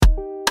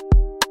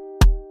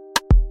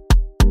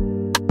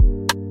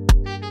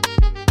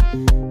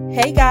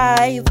Hey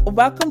guys,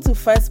 welcome to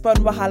Firstborn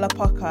Wahala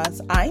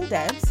Podcast. I'm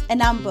Debs.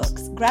 And I'm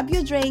Books. Grab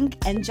your drink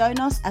and join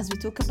us as we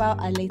talk about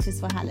our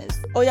latest Wahalas.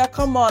 Oh yeah,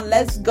 come on,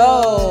 let's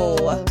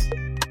go.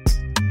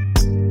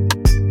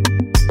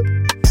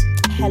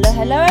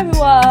 Hello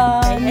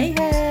everyone. Hey.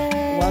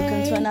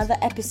 Welcome to another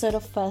episode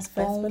of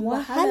Firstborn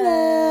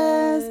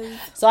Wahalas.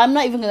 So I'm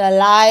not even gonna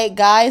lie,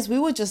 guys, we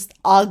were just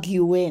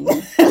arguing.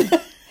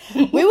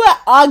 We were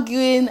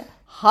arguing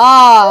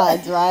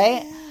hard,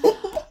 right?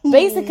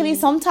 Basically,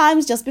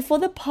 sometimes just before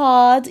the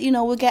pod,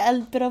 we get a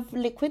bit of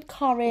liquid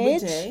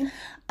courage,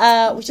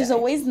 which is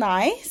always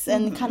nice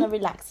and kind of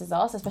relaxes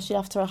us, especially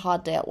after a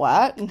hard day at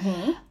work.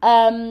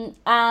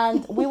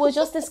 And we were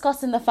just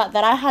discussing the fact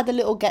that I had a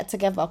little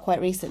get-together quite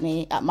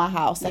recently at my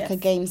house, like a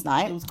games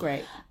night. It was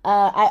great.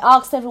 I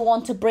asked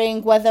everyone to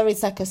bring, whether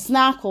it's like a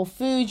snack or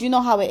food. You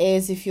know how it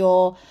is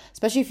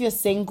especially if you're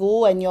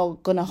single and you're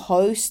going to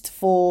host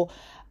for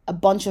a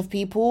bunch of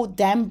people,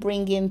 then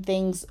bringing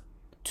things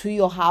to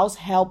your house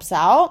helps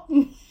out,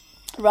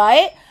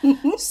 right?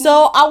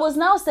 So I was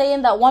now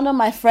saying that one of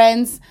my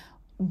friends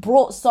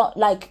brought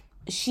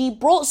she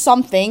brought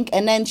something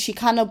and then she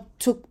kind of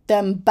took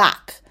them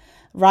back,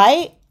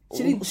 right?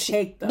 She didn't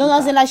take them. No,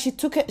 as in like she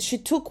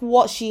took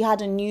what she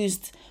hadn't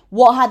used,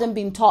 what hadn't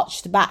been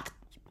touched back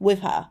with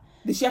her.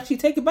 Did she actually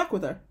take it back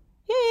with her?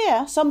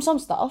 Yeah, some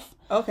stuff.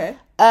 Okay.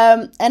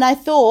 And I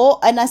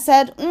thought, and I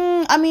said,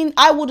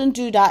 I wouldn't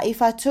do that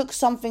if I took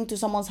something to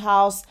someone's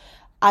house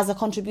as a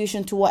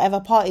contribution to whatever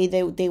party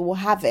they were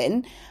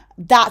having.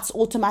 That's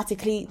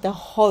automatically the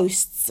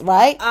hosts,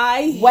 right?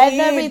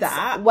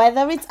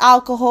 Whether it's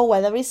alcohol,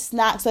 whether it's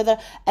snacks, and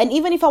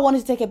even if I wanted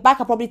to take it back,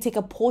 I'll probably take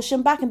a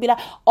portion back and be like,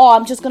 oh,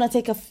 I'm just gonna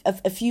take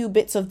a few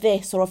bits of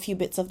this or a few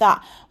bits of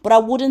that, but I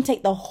wouldn't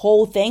take the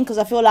whole thing because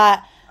I feel like.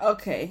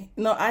 Okay,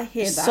 no, I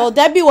hear that. So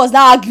Debbie was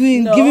now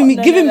arguing, giving me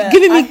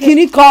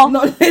clinical.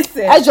 No,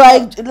 listen.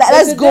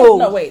 Let's go.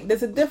 No, wait.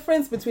 There's a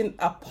difference between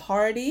a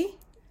party,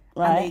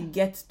 right, and a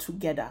get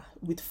together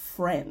with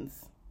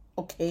friends.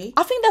 Okay.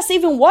 I think that's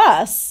even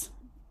worse.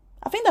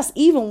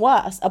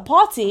 A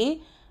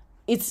party,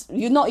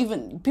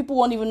 people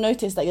won't even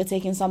notice that you're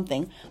taking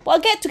something. But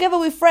a get together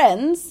with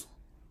friends.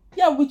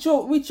 Yeah, with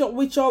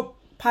your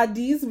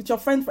paddies, with your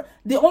friends.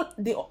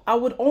 I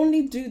would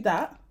only do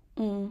that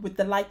with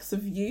the likes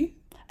of you.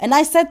 And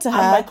I said to her,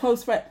 and my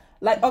close friend,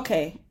 like,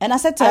 okay. And I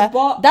said to her,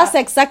 that's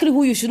exactly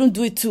who you shouldn't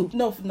do it to.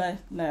 No,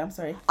 I'm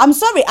sorry. I'm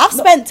sorry. I've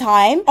spent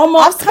time.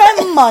 I've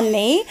spent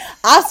money.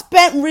 I've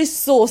spent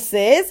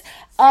resources.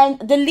 And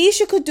the least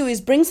you could do is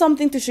bring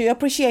something to show your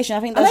appreciation. I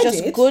think that's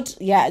just good.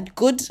 Yeah,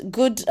 good.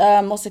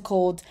 What's it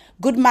called?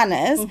 Good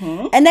manners.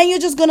 Mm-hmm. And then you're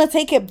just gonna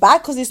take it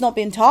back because it's not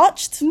been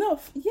touched. No,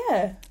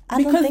 yeah.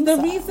 Because the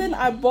reason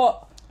I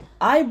brought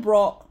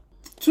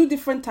 2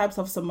 different types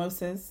of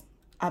samosas.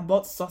 I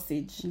bought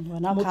sausage,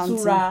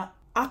 mutura,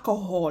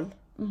 alcohol,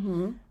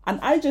 and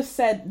I just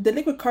said the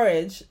liquid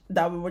courage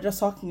that we were just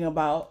talking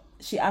about.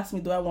 She asked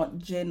me, do I want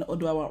gin or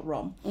do I want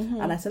rum?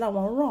 And I said I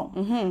want rum,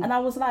 and I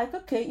was like,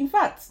 okay. In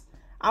fact,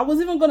 I was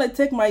even gonna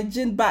take my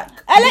gin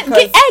back. Give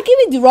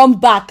me the rum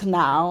back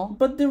now.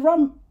 But the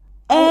rum,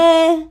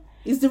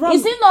 is the rum?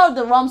 Is it not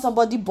the rum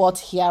somebody bought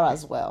here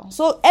as well?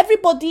 So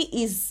everybody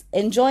is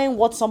enjoying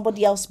what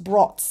somebody else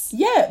brought.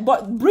 Yeah,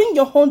 but bring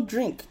your own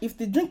drink. If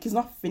the drink is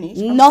not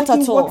finished, not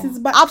at all. What is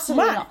back.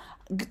 Absolutely not.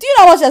 Do you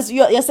know what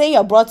you're saying?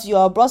 You brought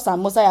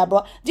samosa. You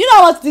brought. Do you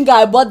know what thing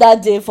I bought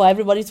that day for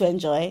everybody to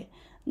enjoy?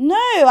 No,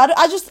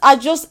 I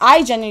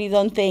genuinely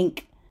don't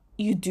think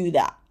you do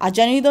that. I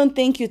genuinely don't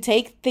think you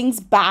take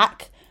things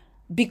back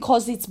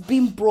because it's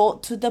been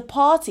brought to the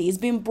party. It's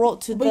been brought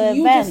to the event. But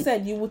you just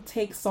said you would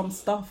take some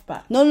stuff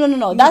back. No. You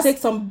would take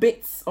some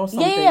bits or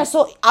something. Yeah.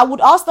 So I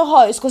would ask the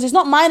host because it's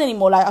not mine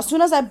anymore. Like as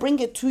soon as I bring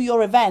it to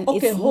your event,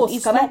 okay,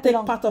 host, can I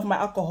take part of my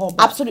alcohol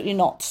back? Absolutely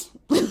not.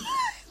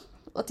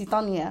 What you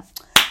done here?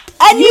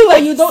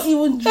 Anyway, you don't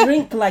even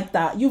drink like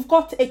that. You've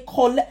got a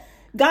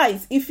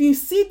guys. If you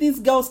see these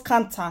girls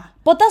canter,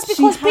 but that's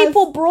because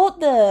people brought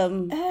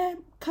them.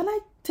 Can I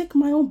take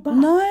my own back?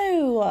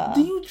 No.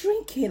 Do you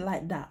drink it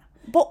like that?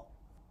 But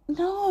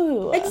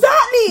no.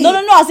 Exactly.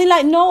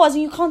 No. As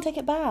in you can't take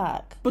it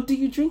back. But do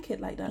you drink it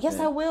like that? Yes,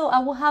 I will.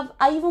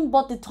 I even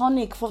bought the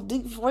tonic for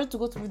it to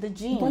go to the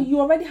gym. But you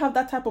already have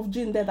that type of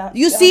gin there. That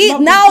you see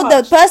now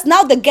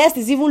the guest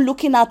is even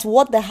looking at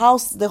what the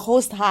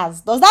host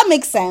has. Does that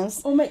make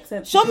sense? Oh, makes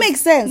sense. Sure,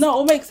 makes sense.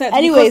 No, it makes sense.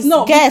 Anyways,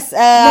 guests,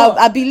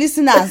 I'll be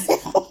listeners.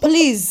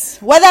 Please,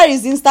 whether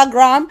it's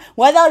Instagram,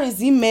 whether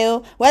it's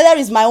email, whether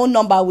it's my own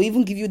number, we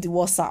even give you the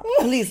WhatsApp.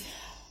 Please.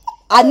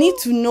 I need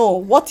to know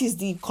what is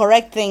the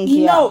correct thing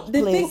here. No,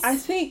 the thing I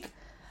think.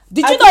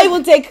 Did you not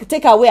even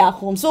take away at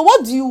home? So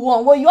what do you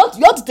want? Well, you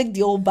have to take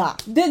the whole bar.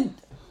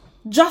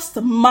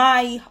 Just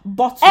my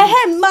bottle.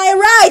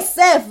 My rice,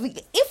 Seth.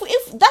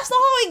 If that's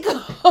not how it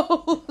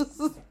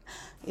goes,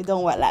 it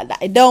don't work like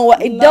that. It don't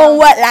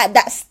work like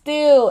that.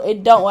 Still,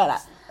 it don't work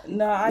like.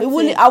 No, I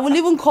will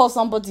even call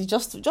somebody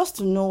just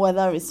to know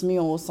whether it's me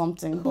or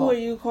something. Who are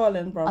you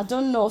calling, bro? I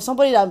don't know.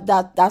 Somebody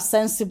that's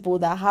sensible,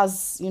 that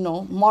has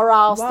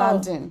moral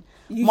standing.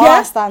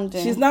 moral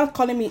standing. She's now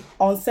calling me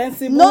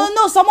unsensible.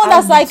 No, someone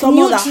that's like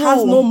someone neutral. that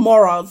has no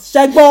morals.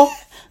 Shegbo.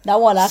 That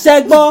one,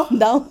 Shegbo.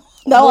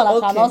 that one I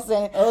cannot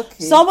say.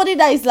 Okay. Somebody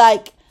that is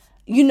like,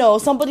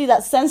 somebody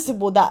that's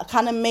sensible, that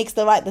kind of makes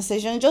the right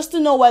decision, just to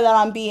know whether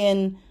I'm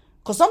being.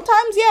 Because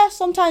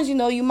sometimes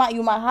you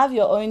might have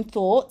your own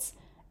thoughts,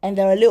 and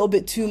they're a little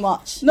bit too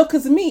much. No,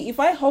 because me, if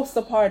I host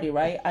a party,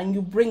 right, and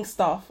you bring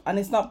stuff and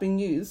it's not being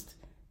used,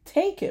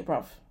 take it,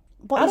 bruv.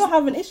 But I don't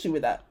have an issue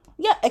with that.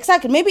 Yeah,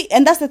 exactly. Maybe,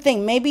 and that's the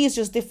thing. Maybe it's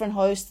just different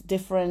hosts,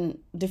 different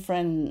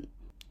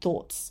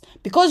thoughts.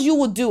 Because you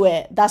would do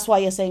it, that's why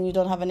you're saying you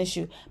don't have an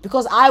issue.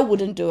 Because I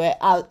wouldn't do it,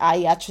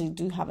 I actually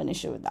do have an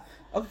issue with that.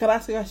 Okay, can I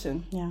ask you a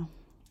question? Yeah.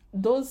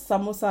 Those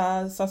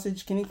samosa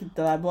sausage kiniki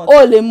that I bought.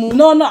 Oh, lemu.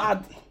 No.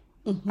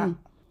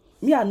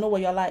 I know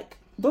what you're like.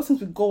 Those things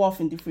will go off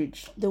in the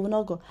fridge. They will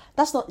not go.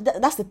 That's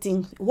the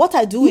thing. What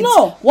I do with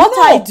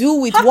I do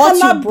with how what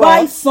you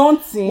brought. Buy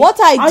something. What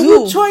I do. And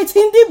you throw it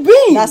in the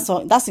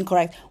bin. That's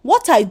incorrect.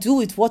 What I do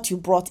with what you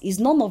brought is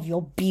none of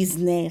your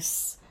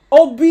business.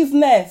 Oh,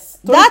 business.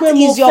 That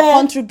is your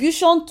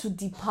contribution to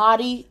the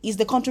party. Is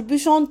the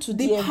contribution to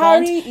the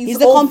event. Is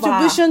the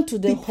contribution to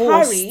the host.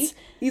 Party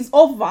is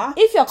over.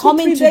 If you're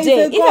coming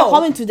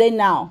today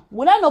now,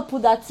 would I not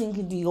put that thing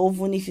in the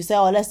oven if you say,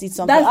 let's eat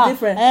something? That's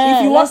different.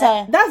 If you want,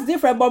 that's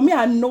different. But me,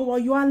 I know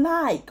what you are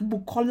like,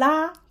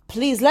 Bukola.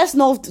 Please, let's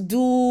not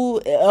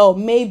do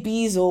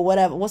maybes or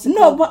whatever. What's it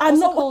called? No, but I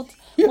know.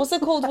 What's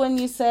it called when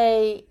you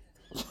say?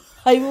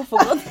 I even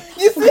forgot.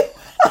 You see.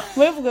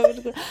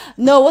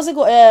 No, what's it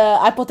called?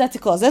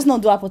 Hypotheticals. Let's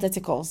not do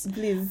hypotheticals.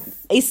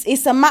 Please.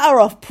 It's a matter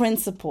of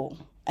principle.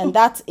 And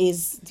that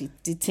is the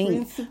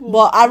thing. Principle.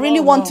 But I really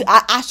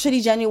I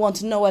actually genuinely want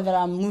to know whether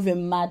I'm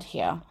moving mad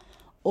here.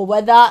 Or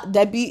whether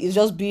Debbie is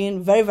just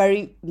being very,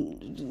 very,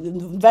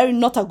 very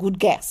not a good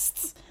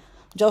guest.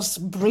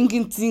 Just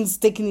bringing things,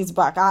 taking it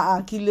back.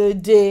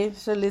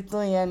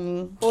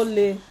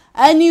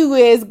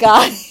 Anyways,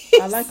 guys.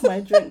 I like my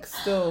drink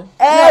still. Go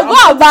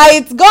and buy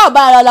it. Go and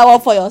buy another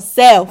one for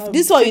yourself.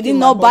 This one you did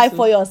not buy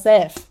for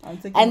yourself.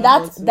 And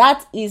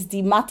that is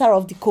the matter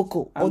of the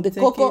cocoa. Or the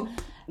cocoa.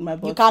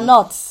 You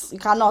cannot.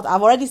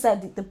 I've already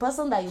said the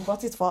person that you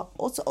bought it for.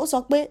 Also,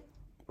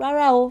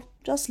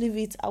 just leave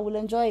it. I will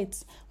enjoy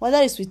it. Whether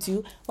it's with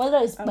you, whether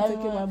it's I'm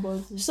taking my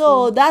bottle.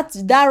 So that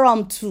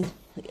rum too.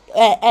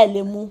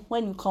 Lemu,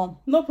 when you come.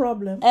 No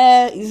problem.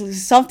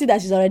 It's something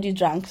that she's already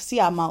drank. See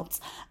her mouth.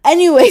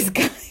 Anyways,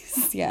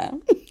 guys, yeah.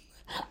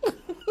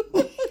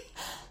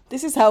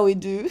 This is how we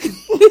do.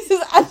 This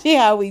is actually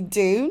how we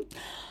do.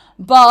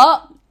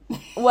 But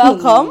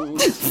welcome.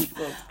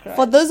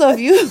 For those of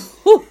you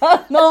who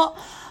are not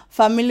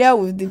familiar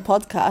with the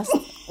podcast,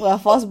 we are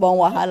firstborn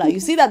Wahala. You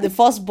see that the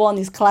firstborn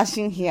is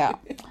clashing here.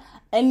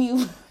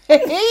 Anyways,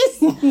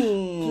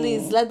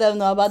 please let them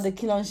know about the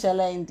kilon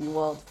shelle in the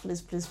world.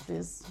 Please.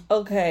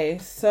 Okay,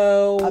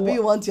 so I bet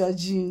you want your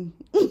gene.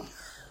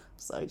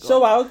 Sorry.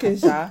 So okay,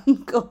 Sha.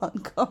 Go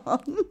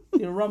on.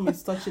 The rum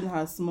is touching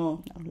her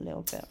small. A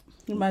little bit.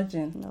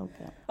 Imagine. A little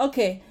bit.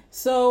 Okay,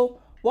 so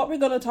what we're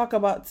going to talk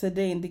about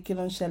today in the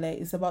kilon shelle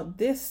is about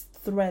this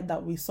thread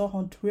that we saw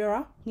on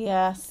Twitter.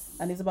 Yes.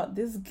 And it's about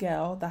this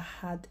girl that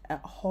had a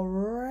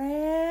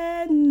horrendous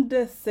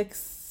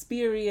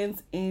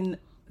experience in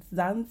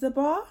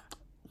Zanzibar.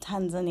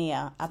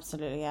 Tanzania,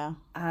 absolutely, yeah.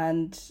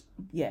 And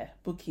yeah,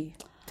 Buki,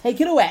 take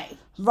it away.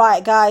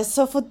 Right, guys.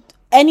 So for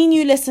any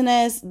new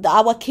listeners,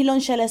 our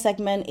Kilon Shelle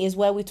segment is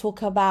where we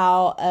talk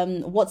about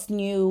what's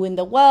new in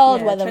the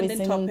world, whether it's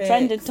in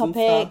trending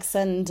topics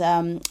and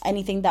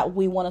anything that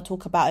we want to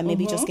talk about and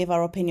maybe just give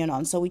our opinion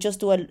on. So we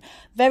just do a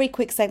very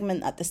quick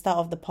segment at the start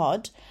of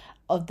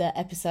the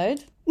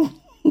episode.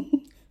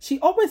 She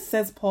always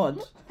says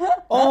pod.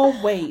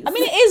 Always. I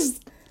mean, it is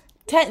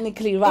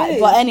technically right,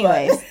 but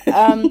anyways.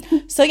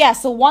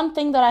 So one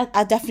thing that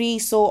I definitely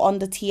saw on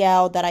the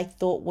TL that I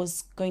thought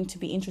was going to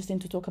be interesting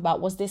to talk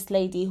about was this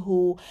lady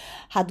who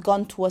had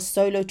gone to a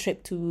solo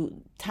trip to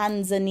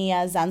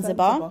Tanzania,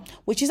 Zanzibar,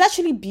 which is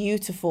actually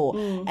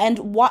beautiful. And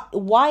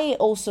why it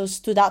also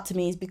stood out to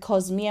me is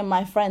because me and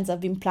my friends have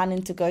been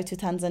planning to go to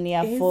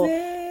Tanzania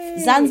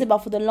Zanzibar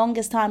for the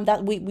longest time.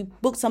 That we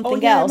booked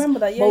something else, I remember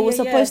that. But we were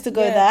supposed to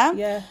go there.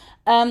 Yeah.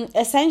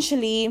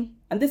 Essentially,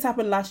 and this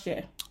happened last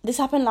year.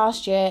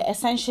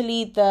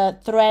 Essentially, the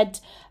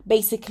thread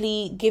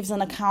basically gives an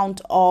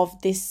account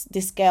of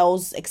this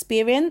girl's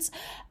experience.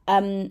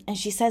 And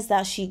she says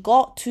that she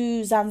got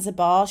to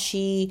Zanzibar.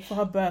 For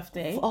her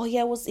birthday.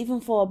 It was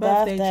even for a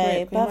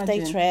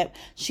birthday trip.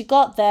 She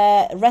got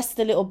there,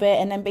 rested a little bit,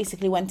 and then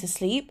basically went to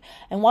sleep.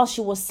 And while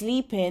she was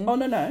sleeping... Oh,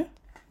 no.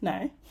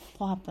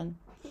 What happened?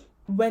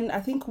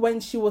 When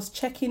she was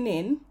checking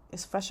in...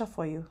 It's fresher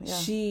for you. Yeah.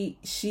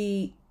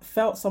 She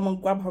felt someone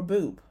grab her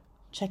boob.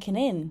 Checking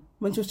in?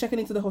 When she was checking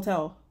into the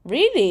hotel.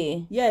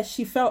 Really? Yeah,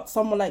 she felt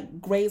someone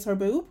graze her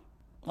boob.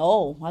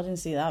 Oh, I didn't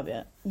see that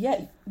yet.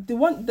 Yeah,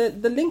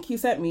 the link you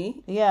sent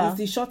me is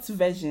the short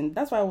version.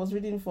 That's why I was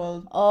reading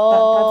for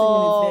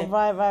 30 minutes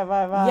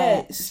there. Right.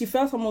 Yeah, she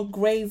felt someone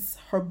graze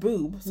her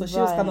boob. So she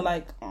was kind of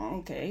like,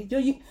 okay.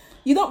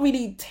 You don't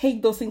really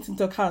take those things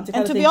into account.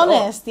 And to be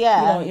honest,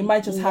 it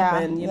might just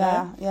happen, you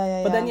know?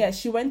 Yeah. But then,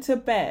 she went to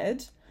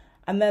bed.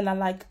 And then at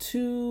like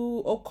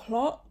 2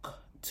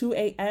 o'clock, 2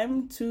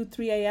 a.m., 3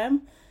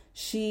 a.m.,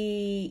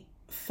 she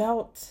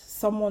felt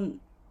someone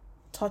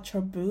touch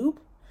her boob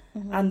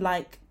and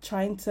like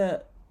trying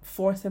to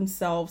force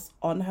themselves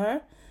on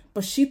her.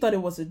 But she thought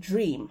it was a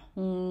dream.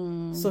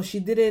 So she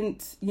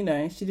didn't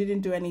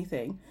do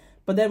anything.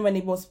 But then when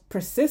it was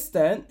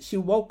persistent, she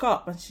woke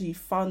up and she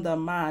found a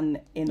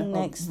man in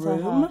next her room.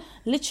 To her.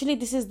 Literally,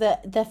 this is the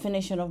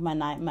definition of my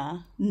nightmare.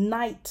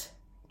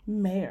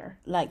 Nightmare.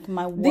 Like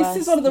my worst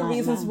This is one of the nightmare.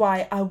 reasons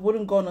why I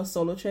wouldn't go on a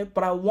solo trip,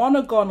 but I want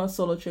to go on a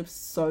solo trip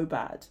so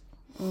bad.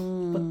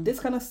 But this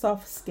kind of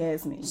stuff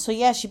scares me. So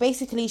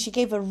she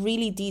gave a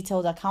really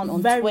detailed account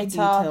on Very Twitter.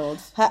 Detailed.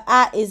 Her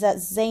 @ is at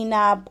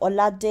Zainab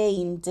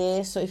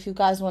Oladeinde. So if you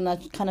guys want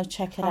to kind of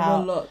check it out, have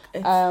a look.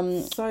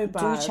 It's so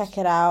bad. Do check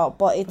it out.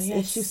 But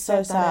it's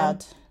so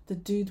sad. The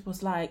dude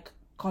was like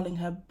calling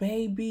her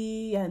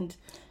baby, and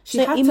she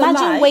so had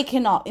imagine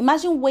waking up.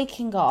 Imagine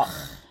waking up.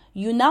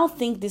 You now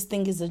think this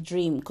thing is a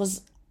dream,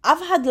 because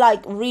I've had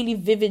like really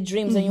vivid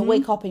dreams and you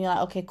wake up and you're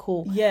like, okay,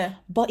 cool. Yeah.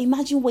 But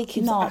imagine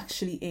waking up.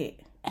 Actually it.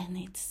 And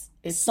it's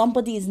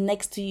somebody is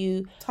next to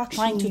you,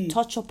 trying to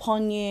touch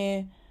upon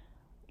you.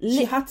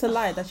 She had to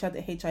lie that she had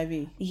the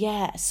HIV.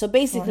 Yeah. So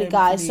basically,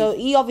 guys, so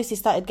he obviously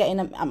started getting,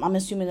 I'm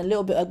assuming, a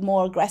little bit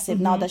more aggressive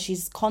now that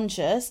she's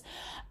conscious.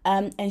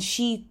 And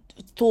she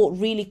thought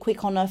really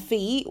quick on her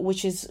feet,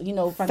 which is,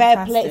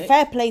 fantastic.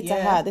 fair play to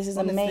her. This is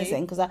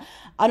amazing, because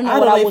I don't know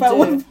what I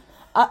would do.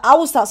 I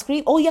would start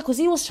screaming. Oh yeah, because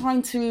he was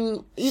trying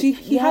to.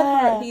 He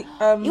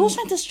was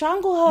trying to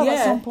strangle her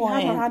at some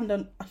point. He had her hand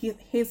on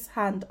his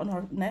hand on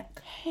her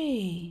neck.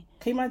 Hey,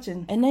 can you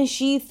imagine? And then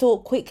she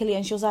thought quickly,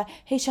 and she was like,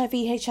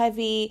 HIV.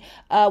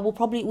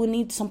 We'll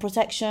need some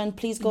protection.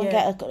 Please go and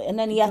get. And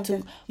then he had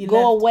to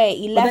go away.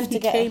 He left to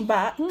get. Came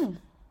back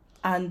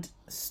and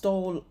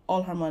stole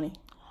all her money.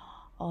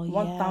 Oh yeah.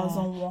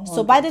 1,100.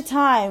 So by the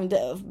time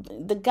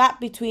the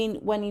gap between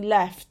when he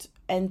left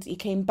and he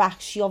came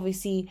back, she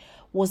obviously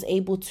was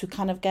able to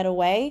kind of get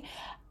away.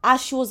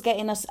 As she was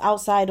getting us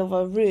outside of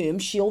her room,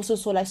 she also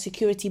saw like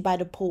security by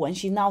the pool, and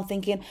she's now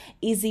thinking,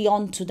 is he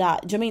on to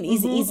that? Do you know what I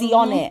mean? Is he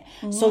on it?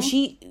 So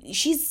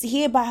she's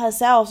here by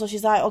herself. So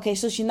she's like, okay,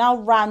 so she now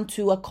ran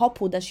to a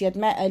couple that she had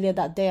met earlier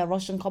that day, a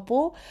Russian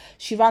couple.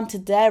 She ran to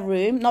their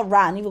room, not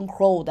ran, even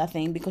crawled, I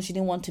think, because she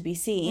didn't want to be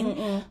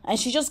seen. And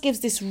she just gives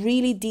this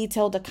really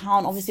detailed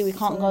account. Obviously, we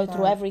can't go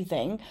through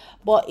everything,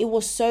 but it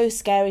was so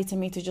scary to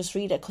me to just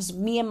read it, because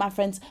me and my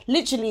friends,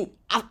 literally,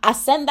 I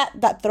sent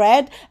that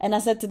thread and I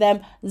said to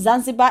them,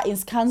 Zanzibar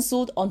is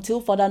cancelled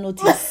until further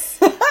notice.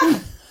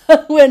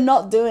 We're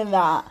not doing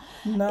that.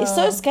 No. It's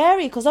so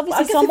scary, because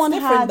obviously someone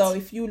it's different though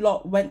if you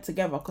lot went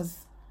together, because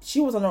she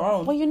was on her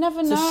own. But you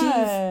never know.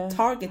 So she's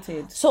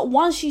targeted. So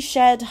once she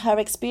shared her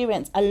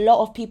experience, a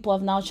lot of people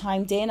have now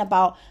chimed in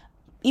about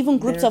even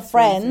groups of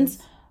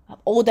friends.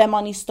 All their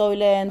money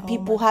stolen,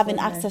 people having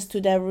access to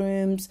their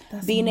rooms,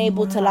 being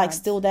able to like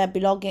steal their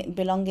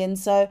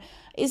belongings. So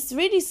it's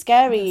really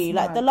scary.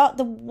 Like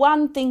the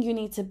one thing you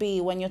need to be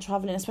when you're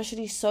traveling,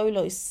 especially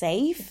solo, is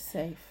safe. It's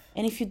safe.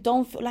 And if you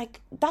don't feel like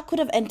that, could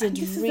have ended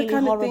really horribly. This is the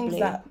kind of things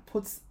that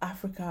puts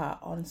Africa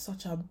on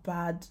such a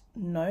bad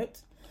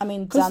note. I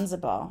mean,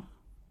 Zanzibar.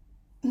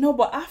 No,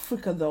 but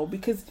Africa though,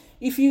 because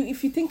if you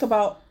think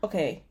about,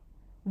 okay,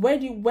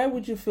 where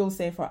would you feel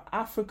safer,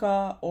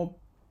 Africa or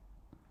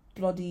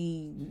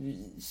bloody,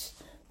 do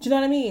you know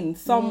what I mean?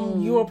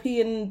 Some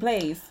European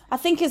place. I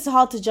think it's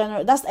hard to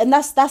generate.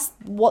 That's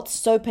what's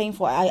so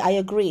painful. I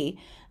agree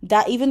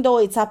that even though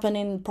it's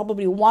happening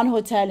probably one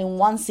hotel in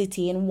one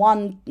city, in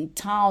one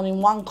town,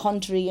 in one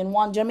country, in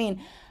one, do you know what I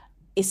mean?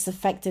 It's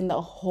affecting the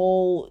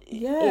whole.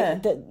 Yeah.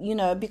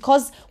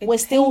 Because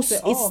it's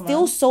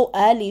still so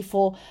early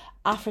for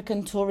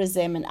African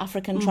tourism and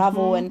African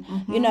travel, and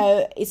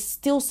it's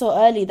still so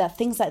early that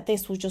things like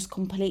this will just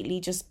completely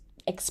just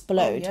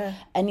explode.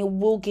 And it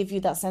will give you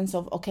that sense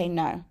of, okay,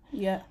 no,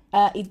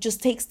 it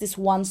just takes this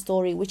one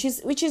story, which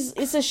is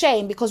it's a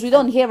shame, because we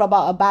don't hear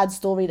about a bad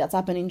story that's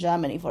happened in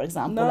Germany, for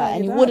example,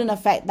 and it wouldn't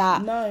affect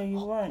that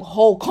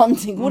whole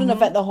continent, wouldn't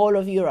affect the whole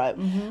of Europe.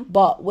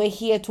 But we're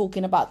here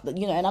talking about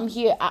and I'm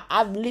here,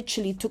 I've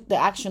literally took the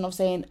action of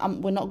saying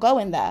we're not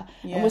going there,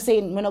 and we're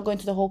saying we're not going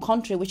to the whole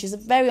country, which is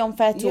very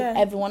unfair to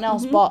everyone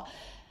else. But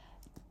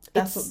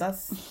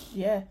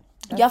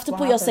you have to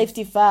put your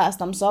safety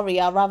first. I'm sorry.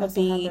 I'd rather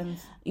be,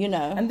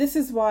 And this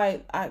is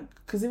why,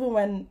 because even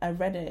when I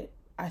read it,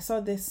 I saw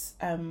this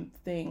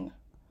thing,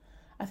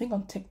 I think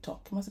on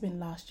TikTok. It must have been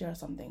last year or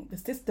something.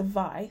 There's this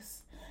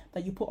device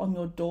that you put on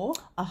your door.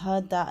 I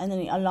heard that, and then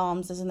it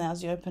alarms, doesn't it,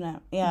 as you open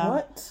it? Yeah.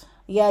 What?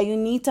 Yeah, you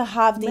need to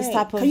have these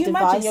type of devices. Can you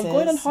imagine you're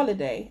going on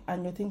holiday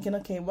and you're thinking,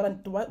 okay,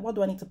 what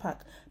do I need to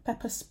pack?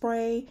 Pepper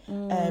spray,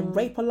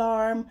 rape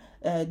alarm,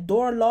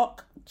 door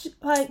lock.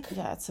 Like,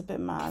 yeah, it's a bit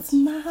mad. It's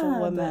mad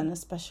for women,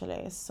 especially.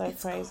 It's so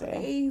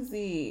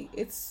crazy.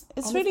 It's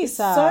really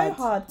sad. So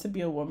hard to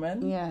be a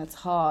woman. Yeah, it's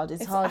hard.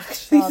 It's hard.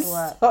 Actually hard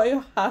work.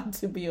 So hard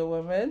to be a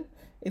woman.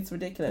 It's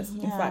ridiculous.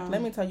 Yeah. In fact,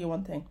 let me tell you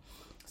one thing.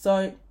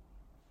 So,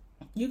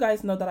 you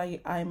guys know that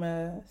I'm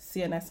a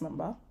CNS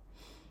member.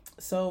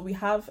 So we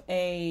have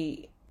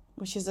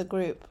which is a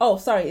group. Oh,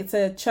 sorry, it's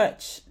a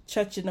church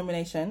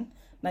denomination,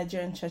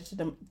 Nigerian church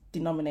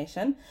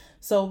denomination.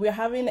 So we're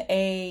having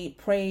a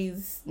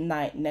praise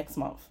night next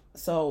month.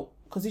 So,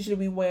 because usually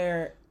we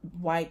wear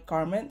white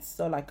garments,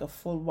 so like a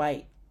full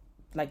white,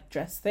 like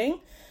dress thing.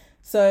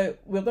 So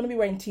we're going to be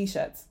wearing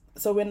t-shirts.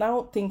 So we're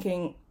now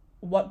thinking,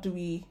 what do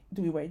we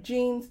wear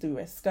jeans? Do we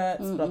wear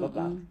skirts? Blah, blah,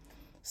 blah.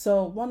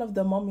 So one of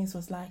the mummies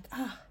was like,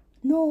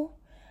 no,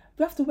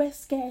 we have to wear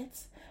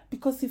skirts.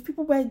 Because if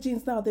people wear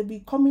jeans now, they'll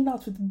be coming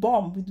out with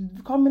bomb.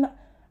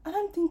 And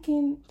I'm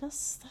thinking...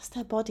 That's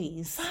their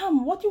bodies.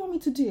 Fam, what do you want me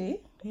to do?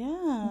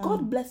 Yeah.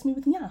 God bless me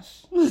with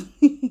nyash.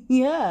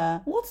 Yeah.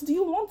 What do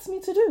you want me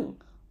to do?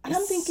 And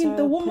I'm thinking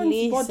the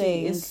woman's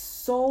body is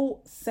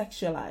so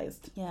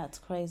sexualized. Yeah, it's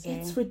crazy.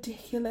 It's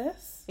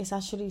ridiculous. It's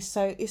actually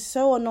it's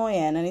so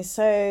annoying, and it's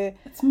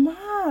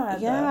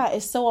mad. Yeah,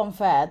 it's so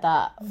unfair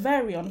that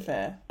very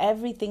unfair.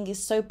 Everything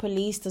is so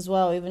policed as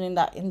well, even in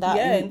that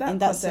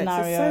context,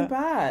 scenario. It's so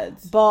bad.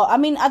 But I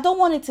mean, I don't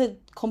want it to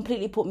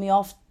completely put me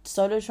off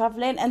solo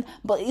traveling,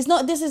 but it's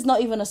not. This is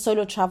not even a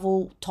solo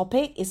travel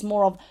topic. It's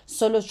more of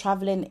solo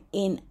traveling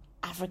in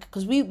Africa,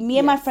 because me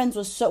and my friends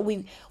were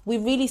we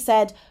really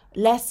said,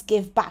 let's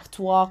give back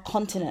to our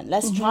continent.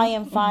 Let's try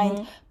and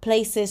find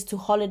places to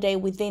holiday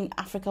within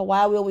Africa.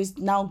 Why are we always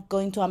now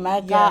going to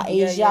America,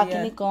 Asia,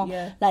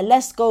 Like,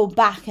 let's go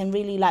back and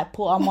really like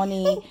put our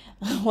money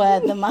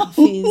where the mouth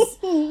is.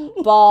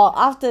 But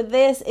after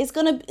this, it's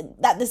gonna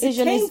that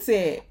decision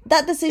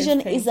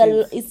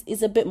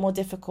is a bit more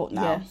difficult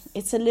now. Yes.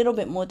 It's a little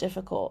bit more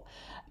difficult.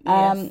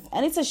 Yes.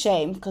 And it's a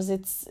shame, because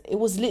it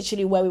was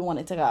literally where we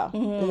wanted to go.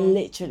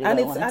 Literally,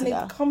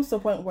 it comes to a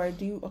point where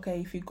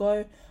if you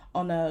go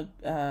on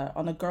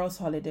a girls'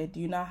 holiday, do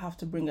you now have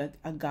to bring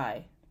a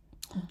guy?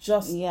 Do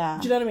you know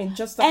what I mean?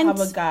 Just to have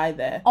a guy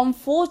there.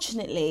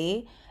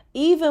 Unfortunately,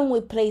 even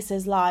with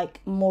places like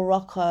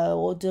Morocco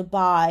or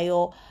Dubai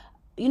or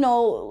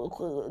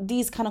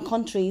these kind of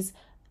countries,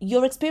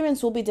 your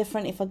experience will be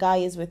different if a guy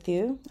is with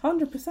you.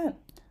 100%.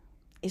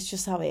 It's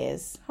just how it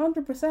is.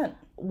 100%.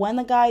 When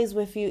a guy is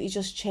with you, it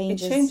just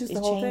changes. It changes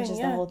the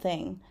whole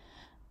thing.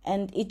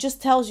 And it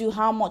just tells you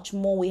how much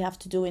more we have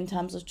to do in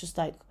terms of just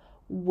like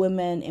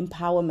women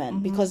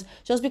empowerment. Because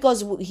just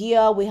because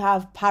here we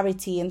have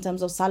parity in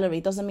terms of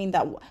salary doesn't mean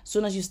that as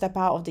soon as you step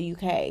out of the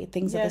UK,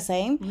 things are the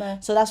same. No.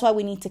 So that's why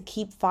we need to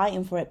keep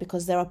fighting for it,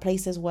 because there are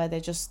places where they're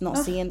just not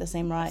seeing the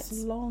same rights.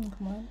 It's long,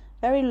 man.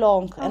 Very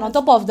long. And on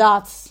top of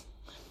that,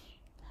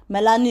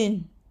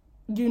 melanin.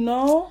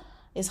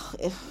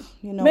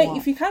 Mate,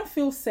 if you can't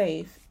feel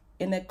safe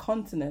in a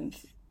continent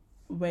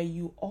where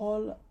you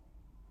all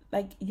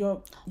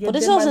you're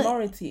the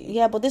minority.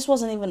 Yeah, but this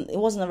wasn't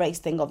a race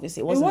thing,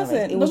 obviously. It wasn't a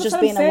race. It was just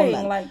being a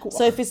woman.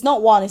 So if it's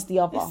not one, it's the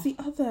other. It's the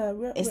other.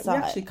 We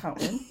actually can't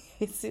win.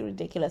 It's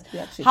ridiculous.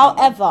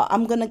 However,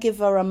 I'm going to give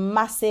her a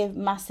massive,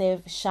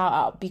 massive shout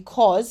out,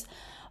 because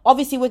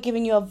obviously we're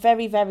giving you a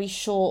very, very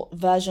short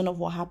version of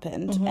what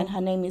happened. And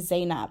her name is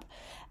Zainab.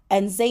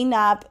 And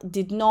Zainab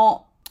did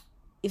not...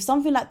 If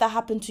something like that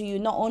happened to you,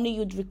 not only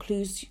you'd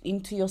recluse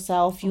into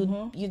yourself,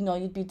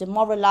 you'd be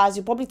demoralized,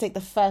 you'd probably take the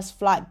first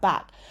flight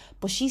back.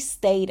 But she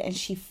stayed and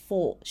she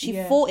fought. She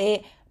fought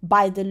it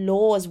by the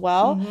law as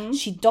well.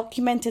 She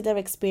documented her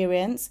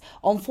experience.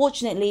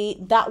 Unfortunately,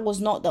 that was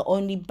not the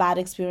only bad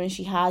experience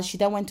she had. She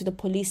then went to the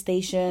police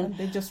station. And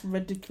they just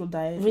ridiculed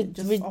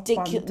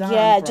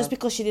her. Just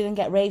because she didn't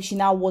get raped, she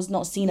now was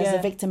not seen as a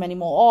victim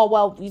anymore. Oh,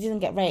 well, you didn't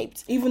get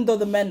raped. Even though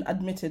the men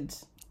admitted.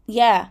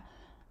 Yeah.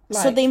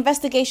 So the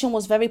investigation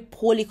was very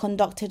poorly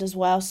conducted as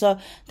well. So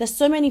there's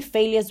so many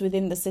failures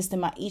within the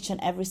system at each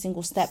and every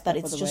single step that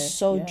it's just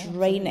so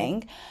draining.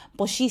 Absolutely.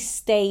 But she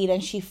stayed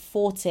and she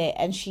fought it,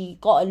 and she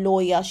got a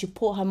lawyer. She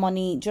put her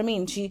money. Do you know what I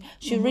mean?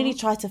 She really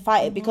tried to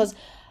fight it, because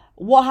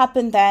what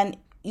happened then,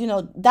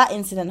 that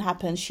incident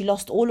happened. She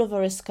lost all of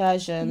her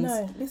excursions.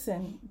 No,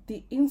 listen,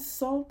 the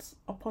insult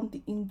upon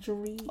the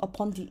injury,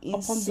 upon the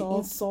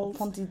insult,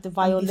 upon the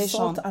violation, the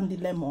salt and the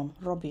lemon.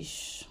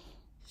 Rubbish.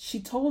 She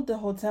told the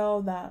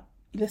hotel that,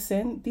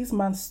 listen, this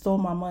man stole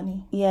my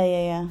money.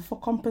 Yeah. For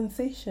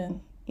compensation.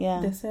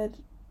 Yeah. They said,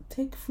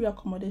 take free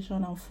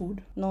accommodation and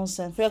food.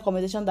 Nonsense. Free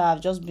accommodation that have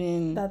just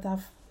been...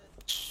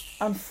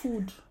 And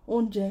food.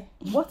 Onje.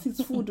 What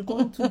is food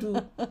going to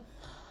do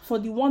for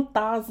the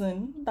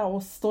 1,000 that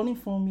was stolen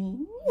from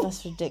me?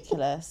 That's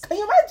ridiculous. Can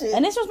you imagine?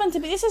 And this was meant to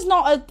be... This is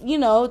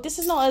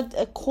not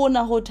a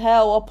corner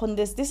hotel up on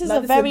this. This is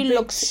a very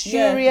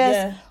luxurious...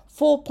 Yeah.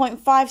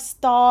 4.5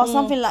 star,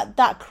 something like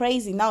that.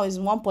 Crazy. Now it's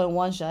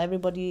 1.1 star.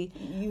 Everybody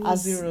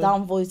has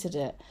downvoted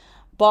it.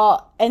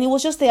 And it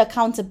was just the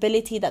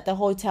accountability that the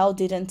hotel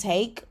didn't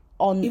take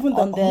on even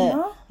the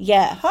owner.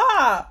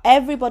 Yeah,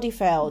 everybody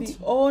failed. The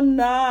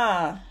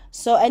owner.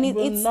 So and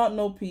it's not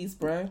no peace,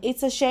 bro.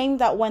 It's a shame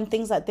that when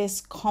things like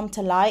this come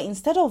to light,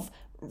 instead of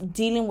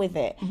dealing with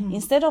it,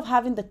 instead of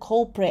having the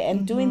culprit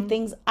and doing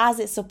things as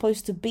it's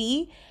supposed to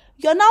be,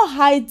 you're now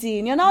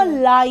hiding, you're now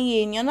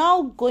lying, you're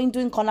now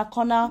doing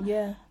corner.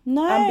 Yeah.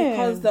 No. And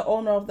because the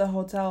owner of the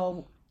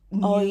hotel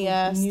knew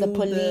the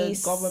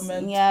police, the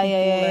government,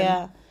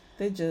 yeah.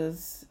 They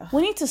just...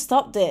 We need to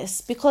stop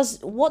this, because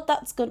what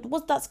that's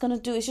gonna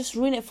do is just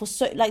ruin it for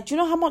do you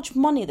know how much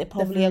money they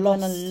probably are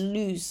gonna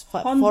lose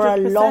for a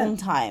long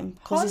time,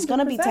 because it's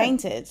gonna be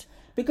tainted.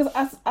 Because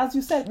as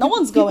you said, no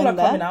one's going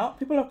there. Coming out.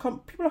 People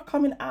are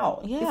coming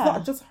out. Yeah. It's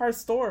not just her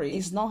story.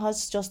 It's not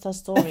just her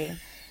story.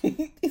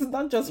 It's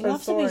not just her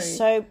story. You have to be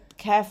so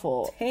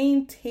careful.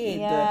 Tainted.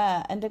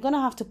 Yeah, and they're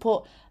gonna have to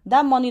put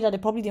that money that they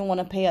probably didn't want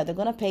to pay her. They're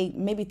gonna pay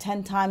maybe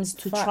 10 times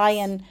to try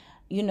and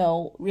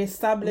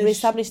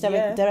reestablish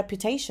their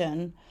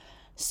reputation.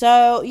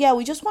 So yeah,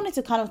 we just wanted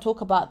to kind of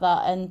talk about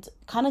that and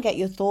kind of get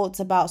your thoughts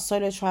about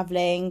solo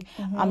traveling.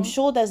 I'm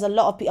sure there's a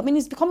lot of people. I mean,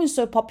 it's becoming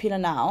so popular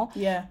now.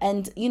 Yeah.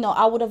 And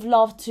I would have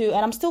loved to,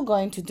 and I'm still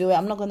going to do it.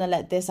 I'm not going to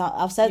let this.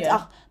 I've said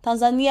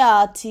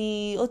Tanzania,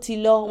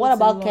 Otilo. What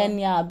about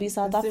Kenya?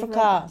 South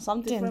Africa,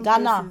 something.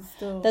 Ghana.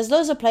 There's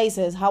loads of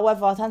places.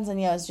 However,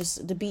 Tanzania is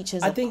just, the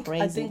beaches are crazy.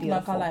 I think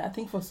beautiful. I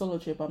think for solo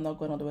trip, I'm not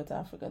going all the way to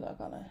Africa. That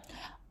can't lie.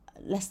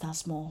 Let's start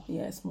small.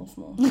 Yeah, small.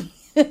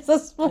 It's a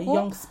small. A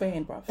young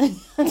Spain, bruv.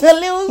 A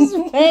little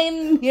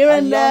Spain here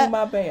and there. A young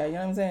Marbella, you know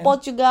what I'm saying?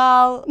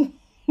 Portugal.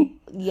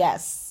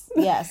 Yes,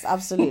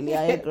 absolutely.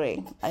 I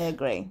agree.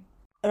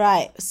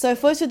 Right. So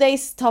for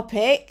today's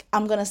topic,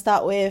 I'm gonna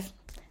start with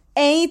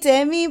Ain't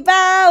me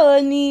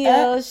baoni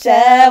o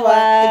shewa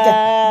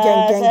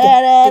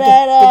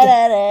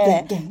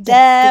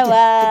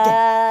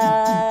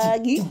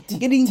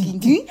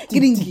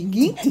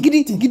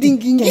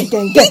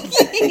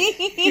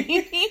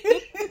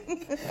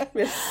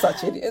We're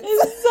such idiots.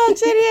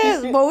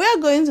 But we are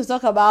going to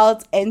talk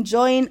about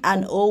enjoying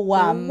an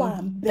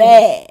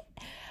ówàmbè.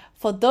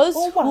 For those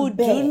who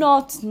do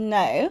not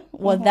know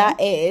what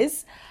that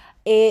is,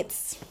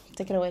 it's...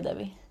 Take it away,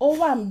 Debbie.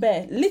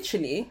 ówàmbè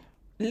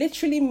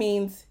literally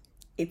means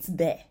it's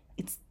there.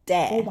 It's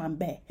there.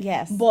 ówàmbè.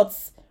 Yes. But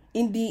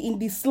in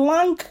the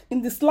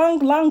slang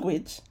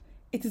language,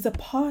 it is a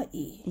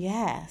party.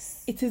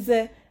 Yes. It is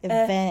a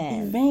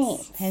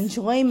event.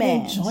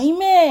 Enjoyment.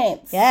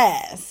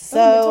 Yes. So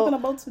we're talking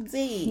about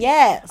today.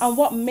 Yes. And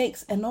what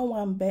makes an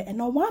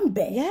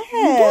ówàmbè.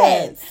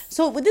 Yes.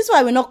 So this is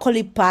why we not call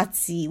it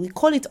party. We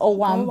call it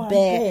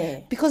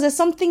ówàmbè. Because there's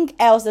something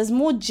else. There's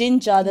more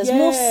ginger. There's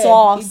more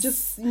sauce. It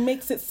just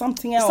makes it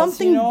something else.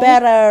 Something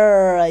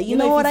better. You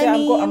know what I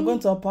mean? I'm going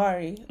to a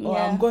party. Or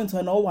I'm going to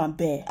an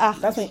ówàmbè.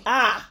 That's when,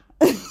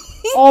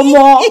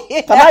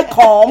 can I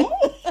come?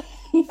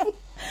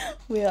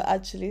 We are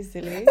actually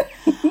silly.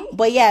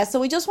 But yeah, so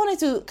we just wanted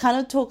to kind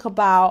of talk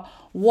about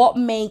what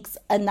makes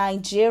a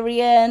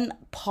Nigerian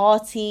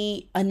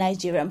party a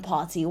Nigerian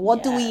party.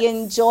 What do we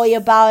enjoy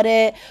about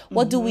it?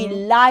 What do we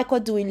like?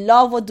 What do we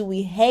love? What do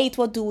we hate?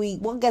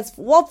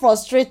 What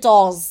frustrates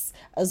us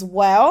as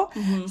well?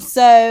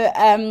 So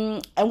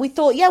and we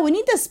thought, we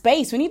need a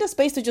space. We need a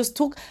space to just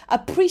talk,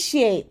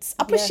 appreciate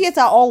our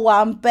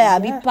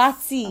ówàmbè, be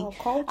party,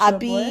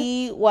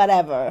 be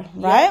whatever,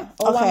 right?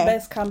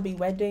 Ówàmbès can be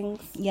weddings,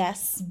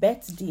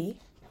 birthday,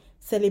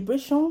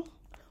 celebration,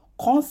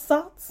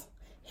 concert,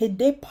 a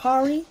day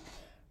party,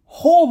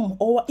 home,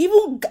 or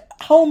even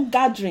home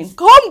gathering.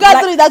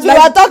 That we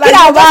were talking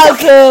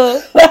about.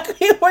 Like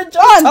we were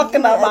just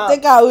talking about.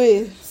 Take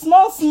away.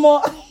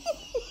 Small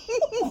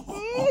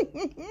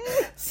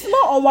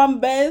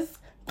ówàmbès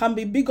can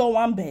be big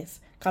ówàmbès,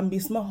 can be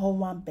small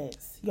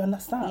ówàmbès. You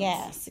understand?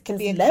 Yes, it can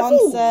be a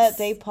concert,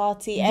 day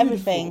party,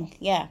 everything.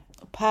 Yeah,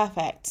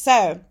 perfect.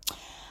 So,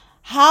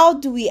 how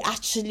do we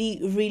actually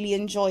really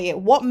enjoy it?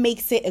 What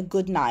makes it a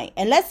good night?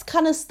 And let's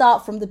kind of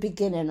start from the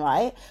beginning,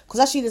 right? Because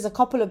actually there's a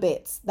couple of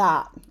bits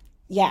that,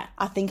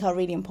 I think are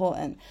really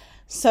important.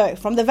 So,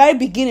 from the very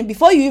beginning,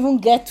 before you even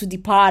get to the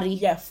party.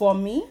 Yeah, for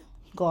me.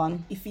 Go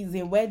on. If it's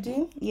a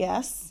wedding.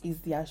 Yes. It's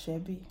the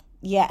asoebi.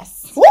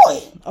 Yes.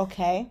 Boy.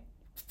 Okay.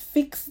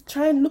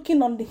 Try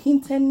looking on the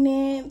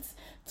internet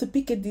to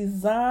pick a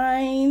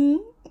design.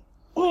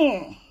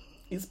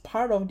 It's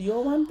part of the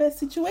ówàmbè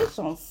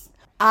situations.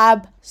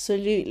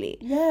 Absolutely.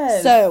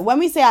 Yes. So when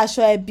we say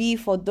asoebi,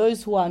 for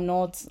those who are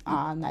not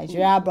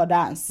Nigeria brother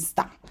and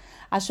sister,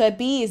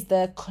 asoebi is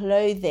the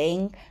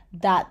clothing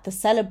that the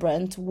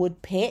celebrant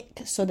would pick,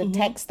 so the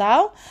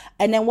textile,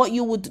 and then what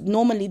you would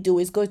normally do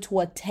is go to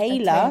a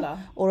tailor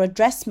or a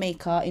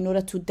dressmaker in order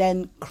to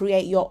then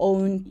create your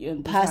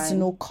own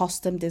personal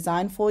custom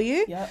design for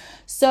you.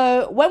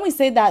 So when we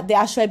say that the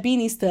asoebi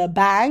needs to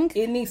bang,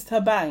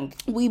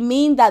 we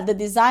mean that the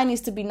design needs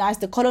to be nice,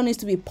 the color needs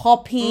to be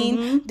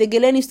popping, the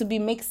gele needs to be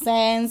make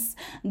sense,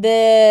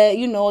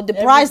 the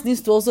price needs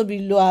to also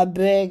be lower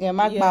big. Some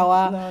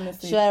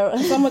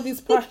of of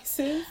these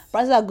prices.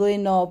 Prices are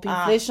going up,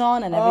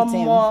 inflation and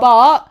everything.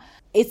 But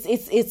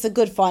it's a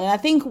good fun. And I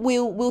think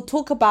we'll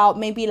talk about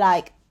maybe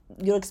like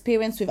your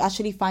experience with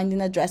actually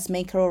finding a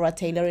dressmaker or a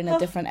tailor in a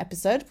different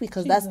episode,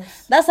 because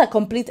that's a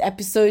complete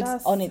episode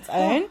on its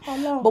own.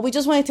 But we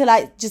just wanted to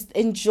like just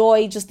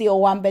enjoy just the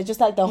ówàmbè, just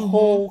like the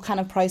whole kind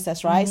of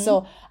process, right?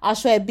 So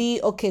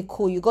aṣọ-ẹbí, okay,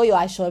 cool. You got your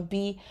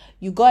aṣọ-ẹbí,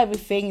 you got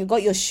everything, you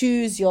got your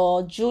shoes,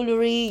 your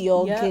jewelry,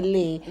 your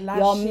gele,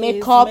 your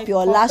makeup,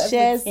 your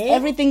lashes,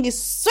 everything is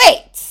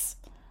sweet.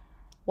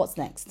 What's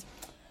next?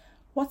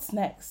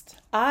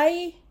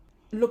 I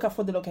look out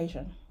for the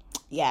location.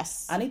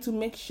 Yes. I need to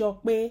make sure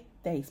there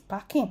is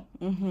parking.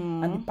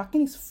 And the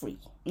parking is free.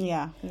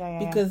 Yeah.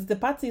 Because the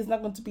party is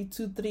not going to be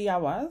 2-3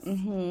 hours.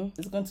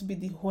 It's going to be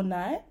the whole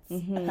night.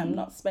 And I'm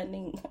not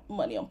spending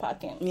money on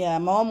parking. Yeah,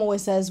 my mom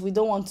always says we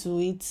don't want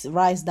to eat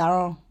rice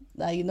daron.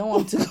 That you don't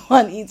want to go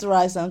and eat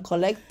rice and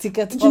collect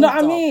tickets. Do you know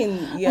what I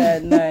mean? Yeah,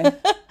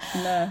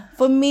 no.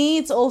 For me,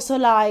 it's also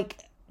like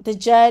the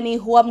journey,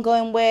 who I'm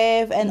going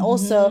with, and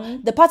also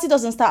the party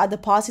doesn't start at the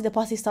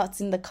party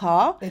starts in the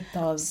car. It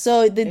does.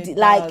 So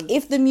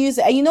if the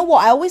music, and you know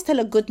what, I always tell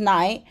a good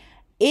night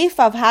if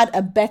I've had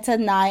a better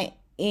night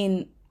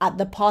at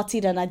the party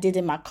than I did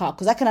in my car,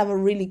 because I can have a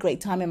really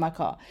great time in my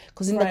car,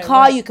 because in the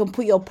car you can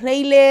put your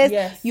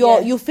playlist.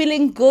 You're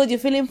feeling good, you're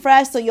feeling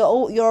fresh, so you're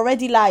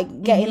already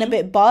like getting a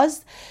bit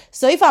buzzed.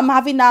 So if I'm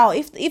having now,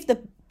 if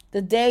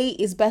the day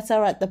is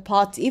better at the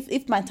party,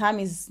 if my time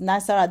is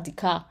nicer at the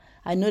car,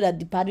 I know that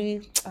the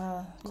party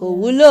oh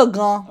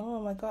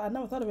my god, I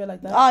never thought of it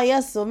like that. Oh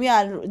yes, so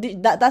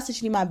that's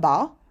actually my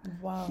bar.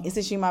 Wow. It's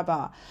actually my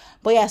bar.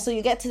 But yeah, so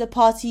you get to the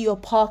party, you're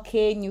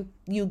parking,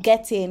 you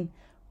get in.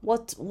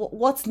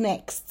 What's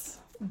next?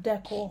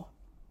 Decor.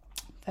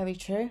 Very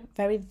true.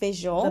 Very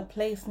visual. The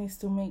place needs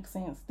to make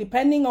sense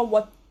depending on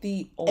what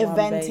the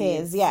event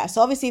is. Yeah.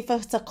 So obviously if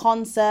it's a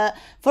concert,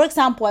 for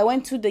example, I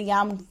went to the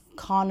Yam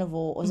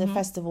Carnival, or was a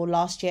festival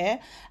last year,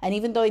 and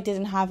even though it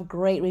didn't have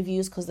great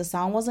reviews because the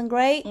sound wasn't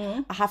great,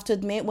 I have to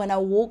admit when I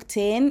walked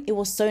in, it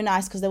was so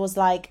nice, because there was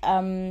like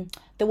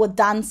there were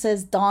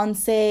dancers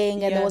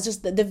dancing, and there was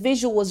just the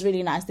visual was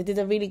really nice. I think they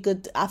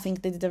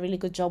did a really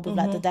good job with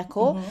like the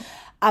decor.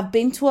 I've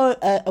been to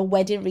a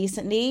wedding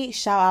recently.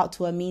 Shout out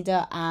to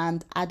Amida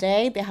and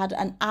Ade. They had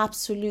an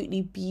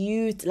absolutely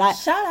beautiful, like,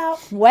 shout out.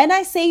 When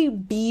I say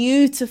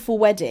beautiful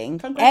wedding,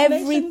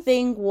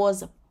 everything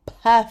was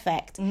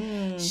perfect.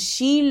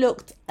 She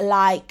looked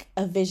like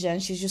a vision.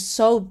 She's just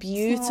so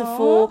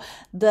beautiful.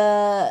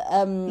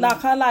 Nah, I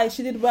can't lie,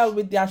 she did well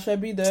with the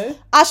aṣọ-ẹbí though.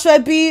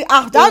 Aṣọ-ẹbí,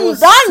 that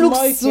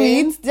looks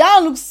sweet.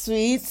 That looks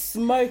sweet.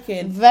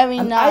 Smoking. Very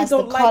and nice. I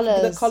don't the like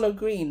colors. the color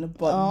green,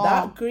 but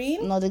that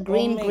green. No, the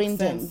green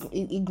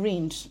it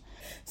greened.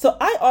 So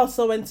I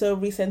also went to a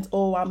recent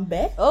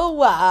ówàmbè. Oh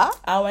wow!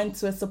 I went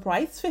to a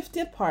surprise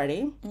 50th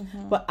party,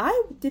 but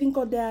I didn't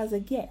go there as a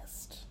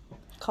guest.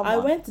 I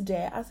went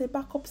there as a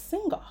backup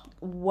singer.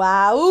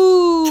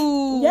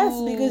 Wow.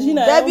 Yes, because you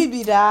know, Debbie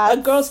be that.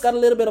 A girl's got a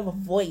little bit of a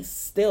voice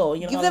still.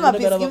 You know, give them a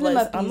piece. Give them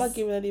a piece. I'm not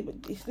giving any.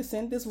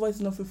 Listen, this voice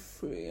is not for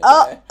free.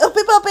 Okay?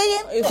 People are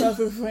paying. It's not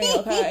for free,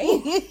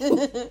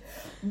 okay?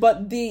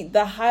 But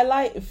the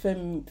highlight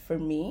for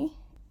me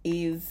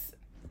is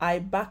I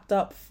backed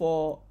up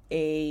for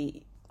a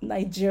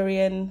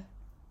Nigerian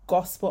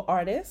gospel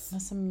artist.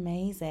 That's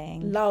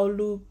amazing.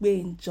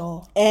 ÓWàMBè.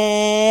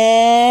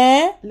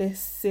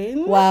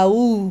 Listen.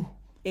 Wow.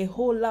 A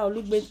whole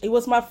ÓWàMBè. It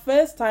was my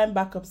first time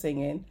backup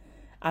singing,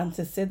 and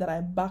to say that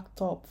I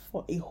backed up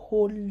for a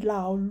whole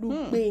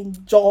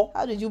ÓWàMBè.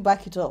 How did you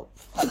back it up?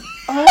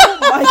 Oh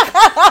my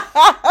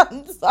god.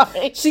 I'm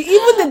sorry. She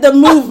even did the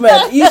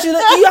movement. You have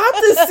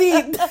to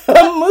see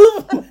the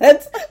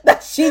movement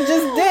that she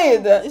just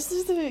did.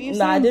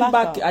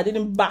 I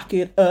didn't back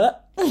it up.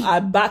 I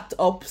backed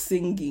up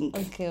singing.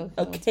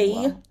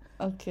 Okay.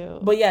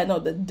 But yeah, no,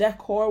 the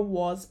decor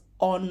was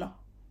on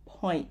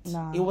point.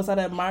 It was at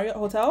a Marriott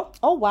hotel.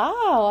 Oh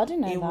wow, I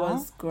didn't know that. It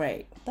was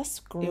great.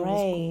 That's great. It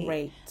was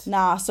great.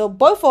 So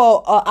both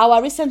of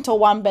our recent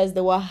ówàmbès,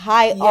 they were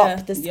high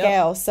up the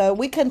scale. So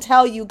we can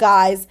tell you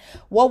guys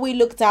what we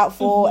looked out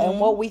for and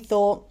what we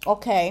thought.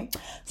 Okay.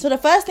 So the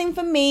first thing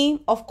for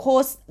me, of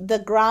course, the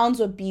grounds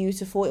were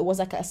beautiful. It was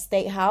like a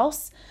state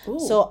house. Ooh.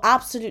 So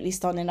absolutely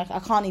stunning. Like I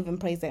can't even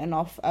praise it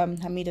enough.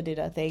 Hamida did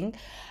her thing.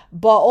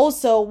 But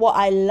also what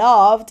I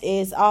loved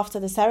is after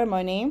the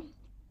ceremony,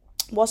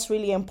 what's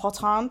really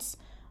important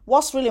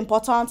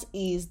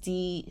is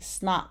the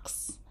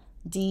snacks.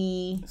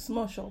 The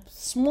small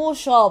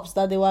shops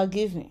that they were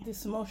giving. The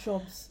small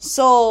shops.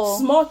 So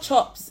small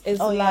chops is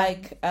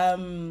like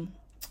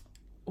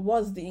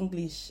what's the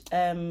English?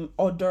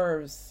 Hors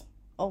d'oeuvres.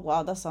 Oh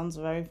wow, that sounds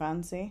very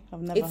fancy.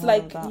 I've never heard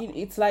like of that.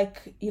 It's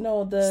like, you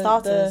know, the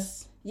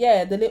starters.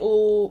 The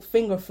little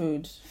finger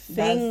food.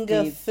 Food.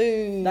 That's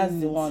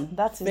the one.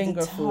 That is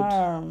finger the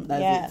term. Food.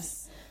 That's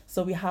yes. it.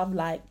 So we have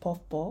like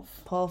puff.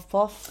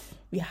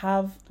 We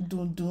have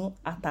dundun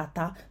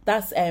atata.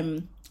 That's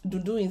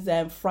dundun is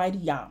fried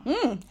yam.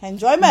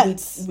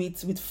 Enjoyment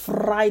with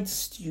fried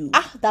stew.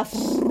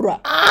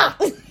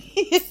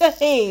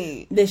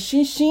 The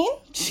shin shin.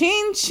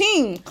 Chin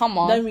chin. Come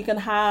on. Then we can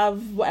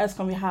have, what else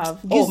can we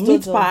have?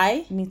 Meat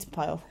pie. Meat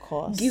pie, of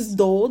course.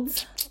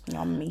 Gizzdods.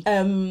 Yummy.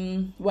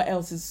 What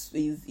else is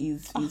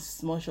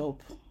small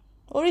shop?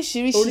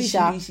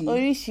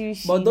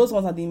 Orishirishi. But those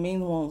ones are the main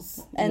ones,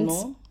 and you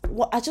know?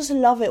 I just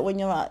love it when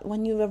you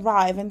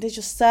arrive and they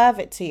just serve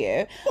it to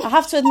you. I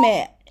have to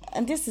admit,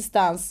 and this is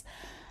dance,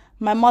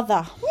 my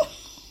mother.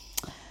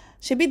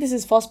 This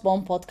is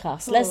firstborn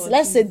podcast.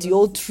 Let's say the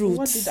old truth.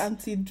 What did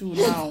Auntie do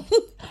now?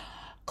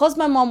 Because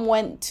my mom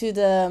went to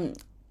the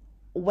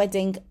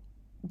wedding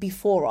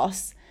before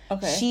us.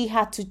 Okay. She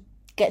had to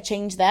get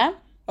changed there.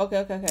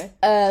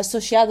 Okay. So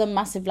she had a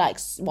massive,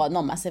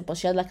 not massive, but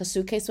she had like a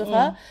suitcase with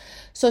her.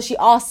 So she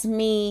asked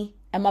me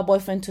and my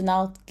boyfriend to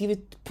now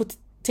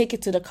take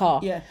it to the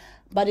car. Yeah.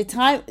 By the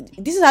time,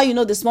 this is how you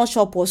know the small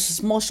shop was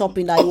small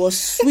shopping, that it was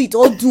sweet,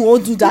 all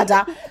do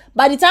dada.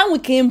 By the time we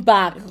came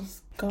back, it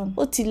was gone.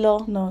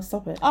 Otilo. No,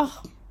 stop it.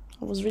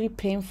 It was really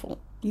painful.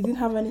 You didn't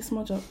have any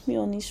small job?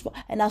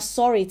 And I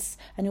saw it,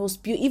 and it was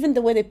beautiful. Even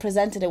the way they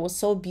presented it was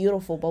so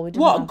beautiful, but we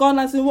didn't What, gone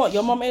as in what?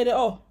 Your mom ate it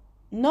all?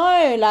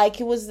 No, like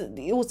it was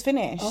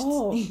finished.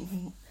 Oh,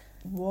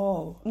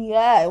 whoa.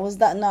 Yeah, it was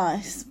that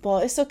nice,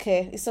 but it's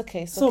okay.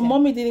 So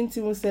mommy didn't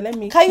even say, let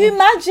me. Can you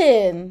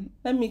imagine?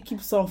 Let me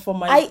keep some for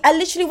my. I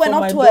literally went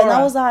up to her and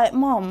I was like,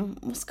 Mom,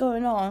 what's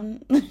going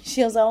on?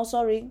 She was like, oh,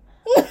 sorry.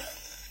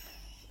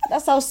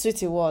 That's how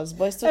sweet it was,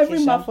 but it's okay.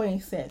 Every mouth when he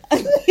said.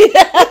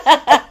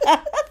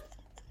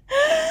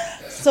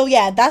 So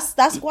yeah,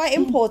 that's quite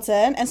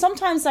important. And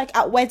sometimes like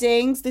at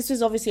weddings, this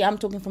is obviously, I'm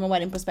talking from a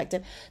wedding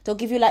perspective, they'll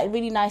give you like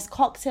really nice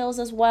cocktails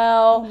as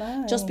well. Oh,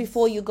 nice. Just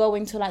before you go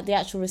into like the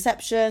actual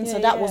reception. So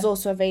that was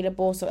also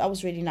available. So that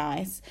was really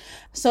nice.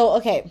 So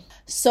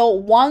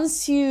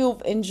once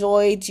you've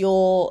enjoyed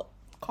your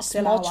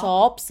small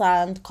chops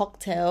and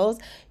cocktails,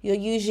 you're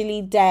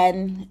usually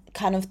then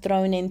kind of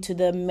thrown into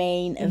the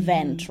main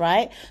event,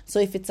 right? So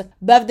if it's a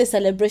birthday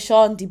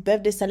celebration, the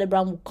birthday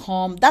celebrant will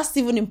come. That's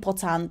even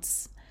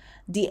important.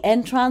 The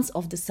entrance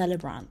of the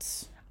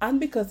celebrants. And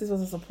because this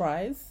was a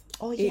surprise.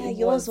 Oh yeah,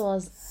 yours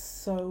was.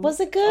 Was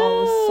it good? Oh,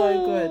 it was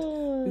so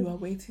good. We were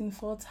waiting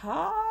for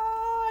time.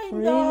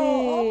 Really?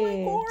 Oh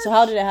my God. So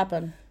how did it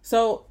happen?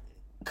 So,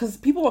 because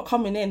people were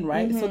coming in,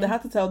 right? Mm-hmm. So they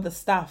had to tell the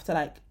staff to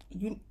like,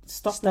 you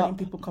stop letting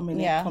people come in.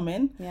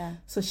 Yeah.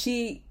 So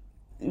we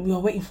were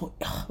waiting for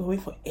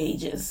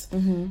ages.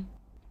 Mm-hmm.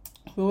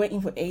 We were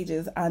waiting for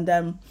ages,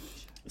 and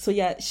so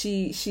yeah,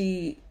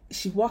 she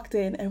walked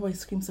in. Everybody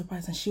screamed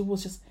surprise, and she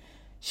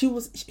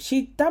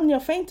damn near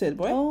fainted,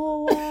 boy.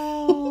 Oh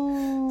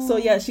wow. So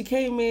yeah, she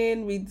came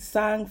in. We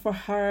sang for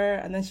her,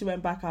 and then she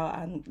went back out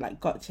and like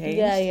got changed.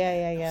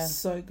 Yeah.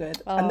 So good.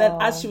 Oh. And then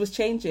as she was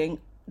changing,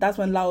 that's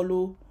when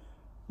Laolu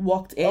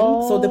walked in.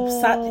 So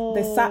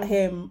they sat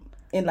him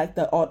in like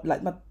not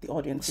the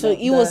audience. So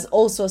he was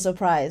also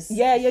surprised.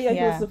 Yeah.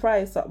 He was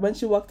surprised. So when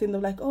she walked in, they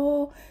were like,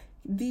 "Oh,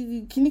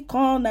 the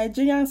Kinikon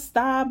Nigerian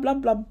star, blah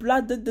blah blah,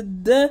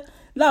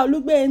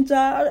 Laolu Benja."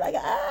 I was like,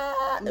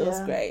 It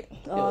was great.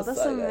 Oh,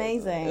 that's so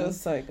amazing. It was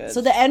so good.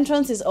 So the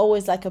entrance is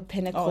always like a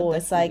pinnacle. Oh,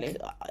 it's like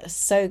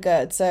so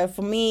good. So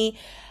for me,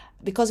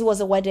 because it was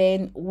a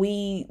wedding,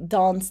 we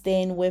danced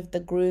in with the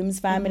groom's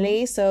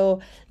family. Mm-hmm.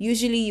 So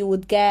usually you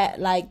would get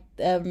like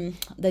the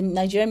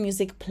Nigerian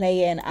music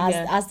playing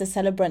as the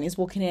celebrant is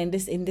walking in.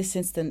 In this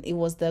instance, it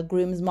was the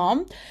groom's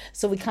mom.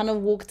 So we kind of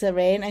walked her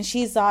in, and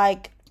she's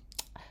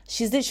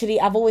literally,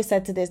 I've always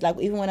said to this, like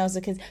even when I was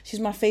a kid, she's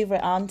my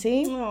favorite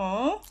auntie.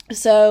 Aww.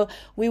 So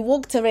we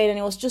walked her in, and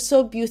it was just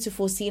so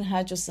beautiful seeing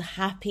her just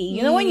happy.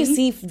 You know, when you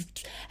see,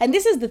 and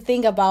this is the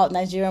thing about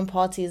Nigerian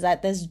parties,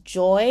 that there's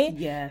joy.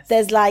 Yes.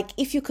 There's like,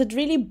 if you could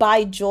really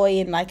buy joy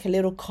in like a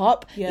little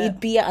cup,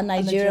 it'd be at a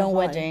Nigerian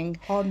wedding.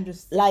 100.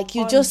 Like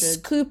you just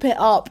scoop it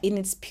up in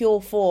its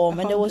pure form.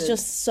 100. And there was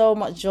just so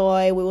much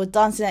joy. We were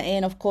dancing it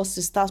in, of course,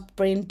 to start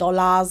bringing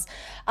dollars.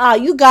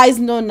 You guys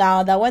know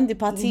now that when the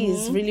party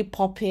is really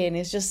popping,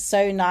 it's just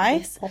so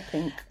nice. It's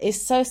popping.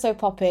 It's so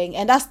popping.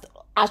 And that's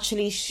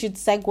actually should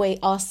segue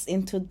us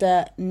into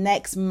the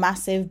next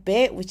massive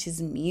bit, which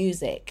is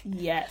music.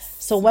 Yes.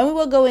 So when we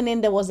were going in,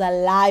 there was a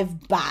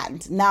live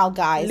band. Now,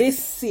 guys,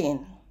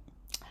 listen.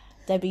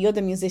 Debbie, you're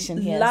the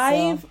musician here.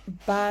 Live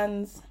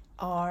bands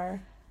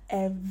are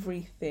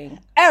everything.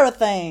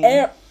 Everything.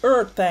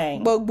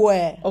 But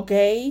boy.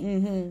 Okay?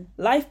 Mm-hmm.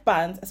 Live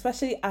bands,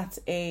 especially at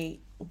a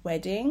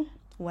wedding,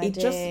 it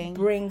just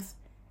brings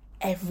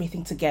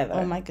everything together.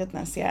 Oh my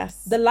goodness,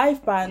 yes. The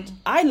live band,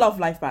 I love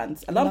live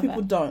bands. A lot of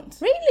people don't.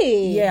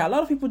 Really? Yeah, a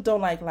lot of people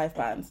don't like live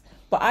bands.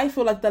 But I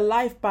feel like the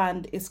live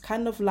band is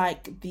kind of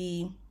like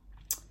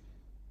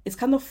it's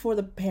kind of for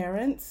the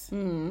parents.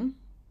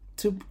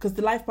 Because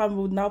the live band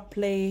would now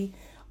play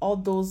all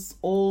those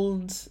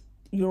old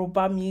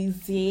Yoruba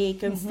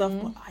music and stuff.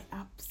 But I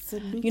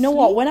absolutely... You know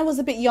what? When I was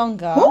a bit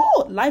younger,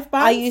 live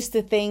band, I used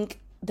to think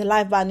the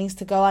live band needs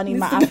to go. I need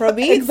my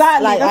Afrobeats.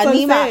 Exactly. Like, that's I what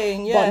need I'm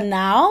saying. Yeah. But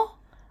now,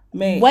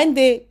 mate, when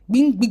they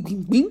bing, bing,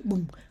 bing, bing,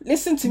 boom.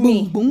 Listen to boom,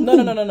 me. Boom,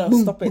 no.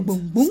 boom, Stop it.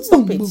 Boom, boom, Stop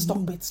boom, it. boom, Stop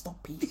boom. it.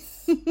 Stop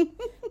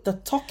it. The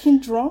talking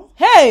drum.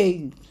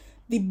 Hey.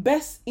 the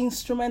best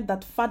instrument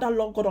that Father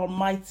Lord God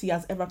Almighty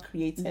has ever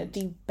created.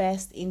 The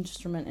best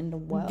instrument in the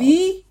world.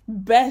 The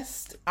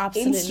best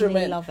Absolutely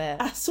instrument. Love it.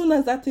 As soon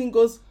as that thing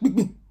goes,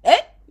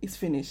 it's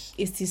finished.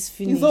 It is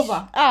finished. It's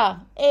over.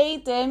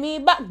 Hey, tell me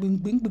back.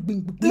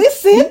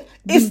 Listen,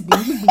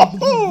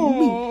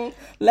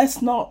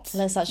 let's not.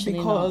 Let's actually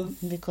not,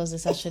 because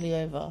it's actually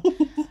over.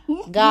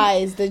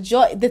 Guys,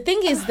 the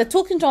thing is, the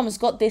talking drum has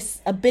got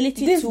this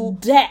ability to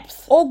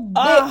depth. Oh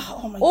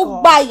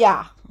my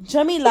God. Do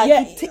you know what I mean? Like,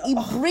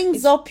 it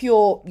brings up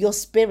your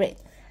spirit.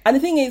 And the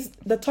thing is,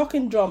 the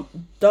talking drum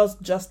does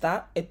just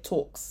that. It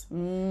talks.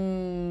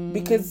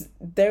 Because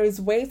there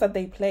is ways that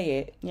they play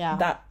it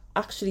that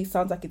actually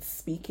sounds like it's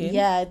speaking.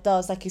 Yeah, it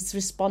does. Like it's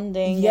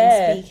responding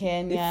and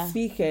speaking. It's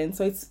speaking.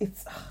 So it's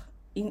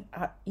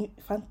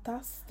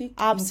fantastic.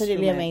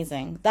 Absolutely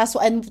amazing. That's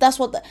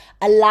what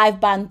a live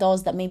band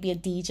does that maybe a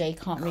DJ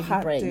can't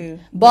really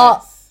bring.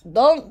 But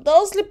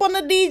don't sleep on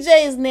the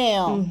DJs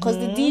now, because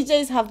the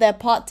DJs have their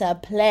part to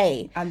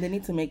play, and they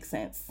need to make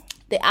sense.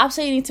 They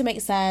absolutely need to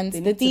make sense.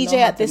 The DJ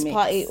at this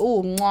party,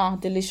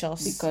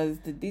 delicious. Because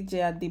the DJ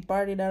at the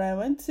party that I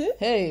went to,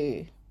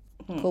 hey,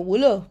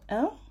 Kowulo.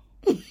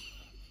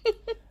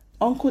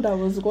 Uncle that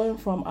was going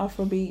from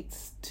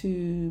Afrobeats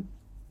to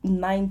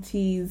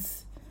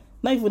 90s,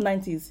 not even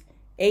 90s,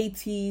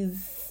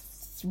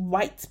 80s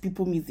white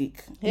people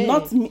music. Hey.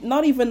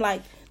 Not even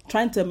like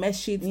trying to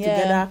mesh it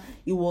together.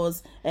 It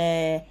was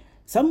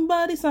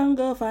somebody sang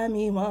go find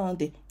me one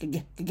day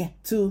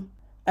to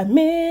a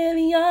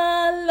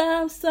million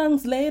love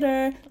songs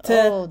later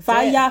to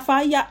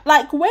fire.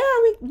 Like, where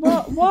are we?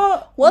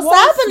 What's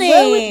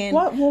happening?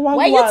 Where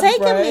are you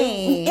taking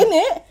me? In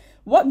it?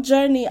 What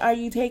journey are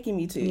you taking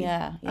me to?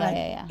 Yeah.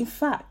 In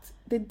fact,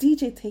 the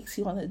DJ takes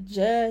you on a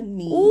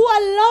journey. Oh, I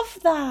love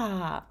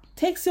that.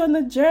 Takes you on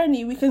a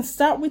journey. We can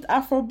start with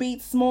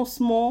Afrobeat,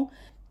 small.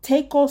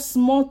 Take us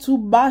small to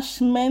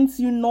bashments,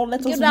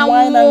 let us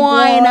wine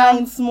and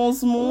grind, small.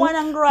 Wine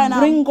and grind.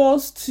 Bring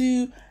us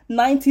to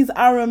 90s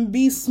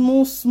R&B,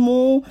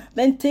 small.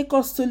 Then take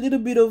us to a little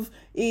bit of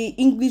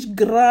English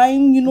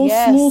grime,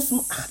 small.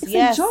 It's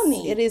a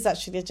journey. It is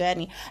actually a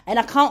journey. And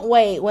I can't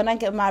wait. When I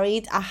get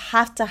married, I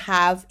have to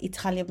have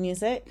Italian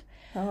music.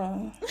 Shut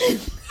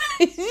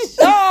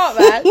up,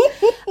 man.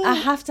 I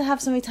have to have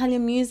some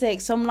Italian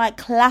music, some like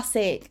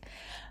classic.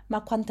 Ma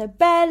quanto è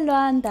bello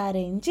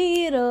andare in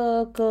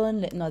giro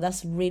con... No,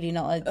 that's really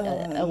not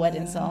a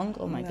wedding song.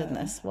 Oh my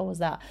goodness. What was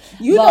that?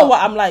 You know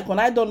what I'm like. When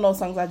I don't know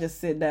songs, I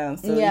just sit down.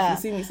 So if you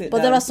see me sit down.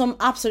 But there are some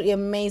absolutely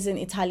amazing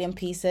Italian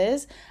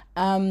pieces.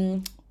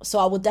 So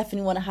I would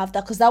definitely want to have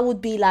that, because that would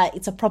be like,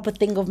 it's a proper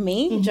thing of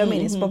me. Do you know what I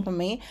mean? It's proper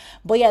me.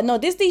 But yeah, no,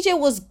 this DJ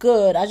was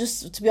good.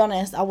 To be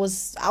honest, I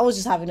was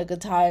just having a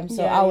good time.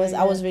 So I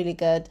was really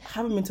good. I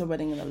haven't been to a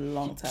wedding in a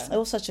long time. It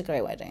was such a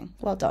great wedding.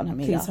 Well done,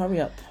 Hamida. Please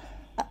hurry up.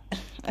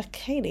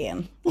 Okay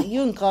then.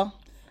 You go.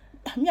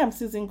 Me, I'm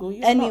still single.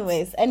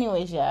 Anyways,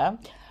 yeah.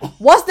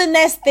 What's the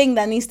next thing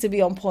that needs to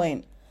be on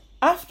point?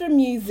 After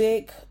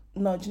music,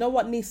 no, do you know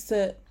what needs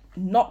to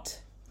not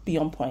be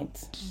on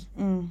point?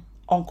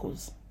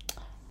 Uncles,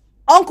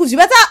 you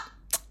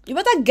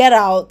better get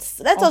out.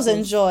 Let us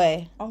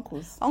enjoy.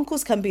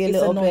 Uncles can be a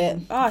little annoying.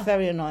 Bit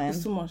very annoying.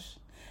 It's too much.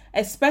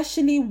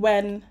 Especially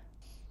when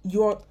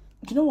you're...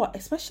 Do you know what?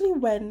 Especially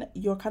when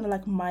you're kind of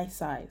like my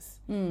size.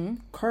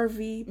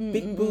 Curvy,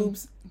 big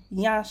boobs,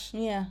 yash.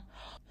 Yeah.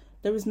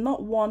 There is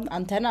not one...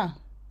 Antenna.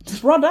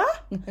 Brother,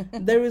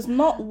 there is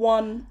not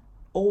one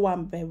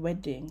ówàmbè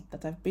wedding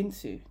that I've been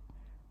to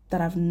that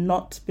I've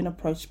not been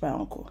approached by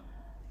uncle.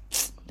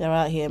 They're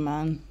out here,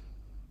 man.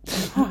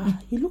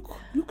 You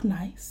look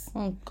nice.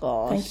 Oh,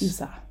 gosh. Thank you,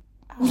 sir.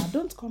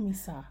 Don't call me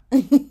sir.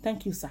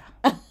 Thank you, sir.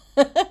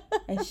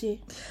 Eshe.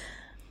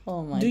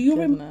 Oh, my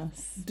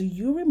goodness. Do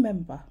you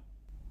remember...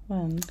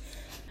 When?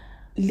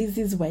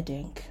 Lizzie's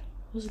wedding.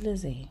 Who's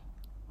Lizzie?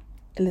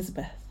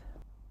 Elizabeth.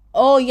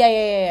 Oh,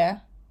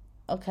 yeah.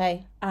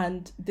 Okay.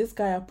 And this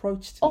guy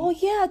approached me. Oh,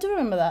 yeah, I do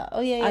remember that.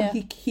 Oh, yeah.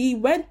 And he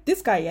went,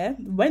 this guy,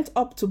 went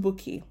up to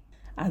Buki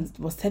and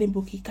was telling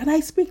Buki, can I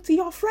speak to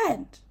your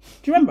friend?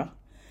 Do you remember?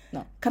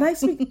 No. Can I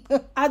speak?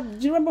 Do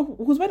you remember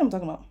whose wedding I'm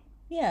talking about?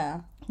 Yeah.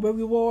 Where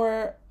we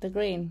wore... The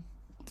green.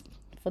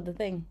 For the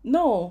thing.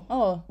 No.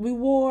 Oh. We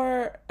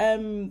wore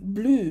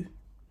blue.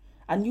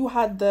 And you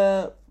had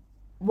the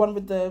one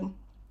with the...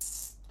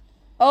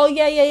 Oh,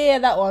 yeah,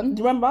 that one.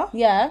 Do you remember?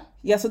 Yeah.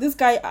 Yeah, so this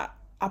guy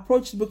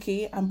approached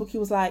Buki, and Buki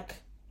was like,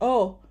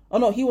 oh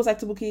no, he was like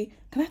to Buki,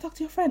 can I talk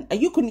to your friend?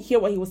 And you couldn't hear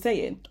what he was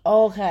saying.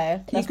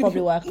 Okay. That's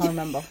probably why I can't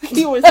remember.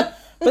 But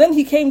then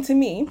he came to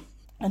me,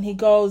 and he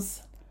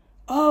goes,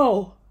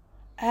 oh,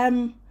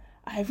 I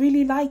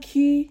really like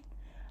you.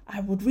 I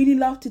would really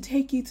love to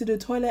take you to the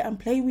toilet and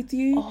play with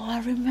you. Oh,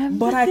 I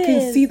remember But I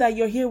can see that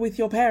you're here with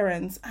your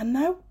parents. And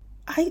now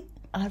I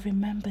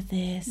remember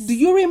this. Do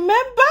you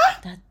remember?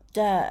 That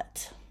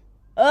dirt.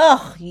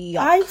 Ugh, yuck.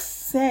 I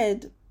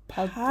said,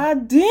 pardon? How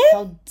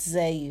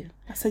dare you?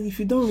 I said, if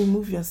you don't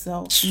remove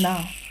yourself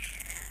now.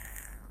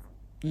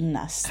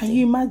 Nasty. Can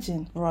you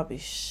imagine?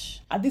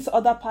 Rubbish. At this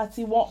other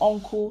party, one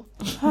uncle,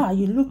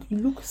 you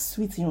look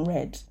sweet in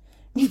red.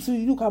 Me too.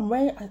 Look, I'm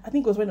wearing. I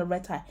think I was wearing a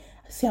red tie.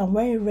 I say I'm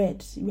wearing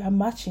red. We are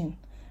matching.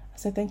 I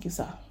said thank you,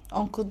 sir.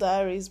 Uncle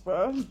Diaries,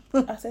 bro.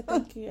 I said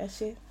thank you. I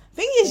said.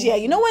 Thing is,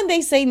 you know when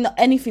they say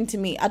anything to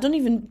me, I don't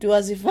even do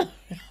as if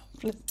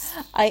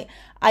I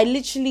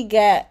literally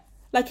get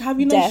like, have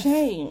you no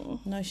shame?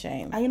 No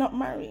shame. Are you not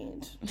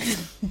married?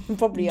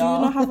 Probably do are.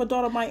 You not have a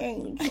daughter my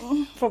age?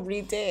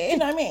 Probably did. You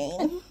know what I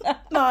mean?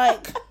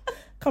 Like,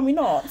 can we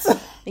not?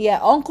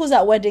 Yeah, uncles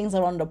at weddings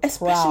are on the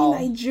especially prowl.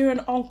 Nigerian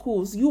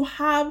uncles. You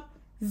have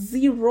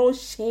zero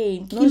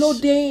shame. No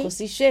day.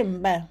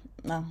 Shame,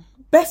 no.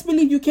 Best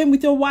believe you came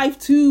with your wife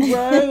too,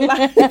 bro.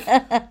 Like,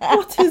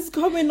 what is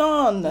going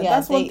on? Yeah,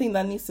 that's one thing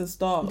that needs to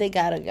stop. They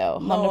gotta go.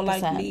 100%. No,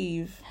 like,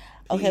 leave.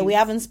 Please. Okay, we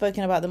haven't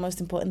spoken about the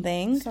most important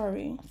thing.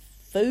 Sorry.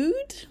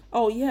 Food?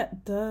 Oh, yeah.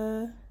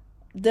 The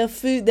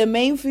food, the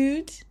main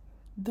food?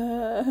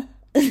 Okay.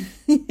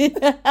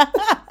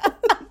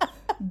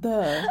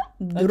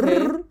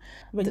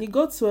 When you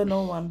go to an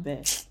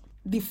ówàmbè,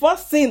 the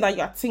first thing that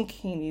you're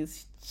thinking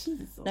is,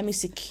 Jesus. Let me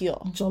secure.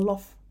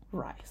 Jollof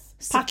rice.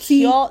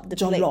 Secure the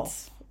jollof.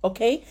 plate.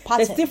 Okay?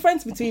 Patty. There's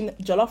difference between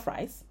jollof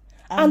rice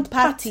and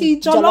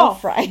patty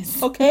jollof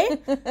rice. Okay?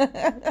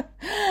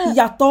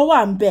 Yàtọ̀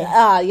wà ńbẹ̀.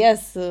 Ah,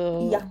 yes.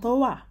 Yàtọ̀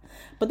wà.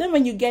 But then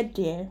when you get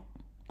there,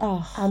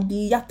 and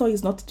the yàtọ̀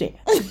is not there.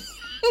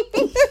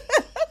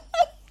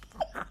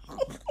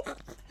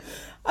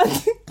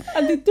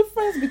 and the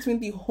difference between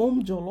the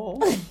home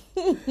jollof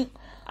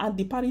and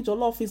the party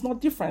jollof is not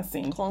different.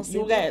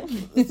 You get.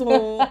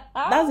 So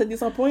that's a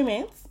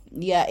disappointment.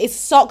 Yeah, it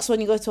sucks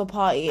when you go to a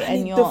party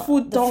and the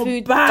food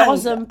doesn't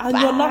bang, and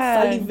you're not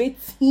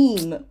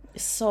salivating.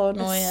 It's so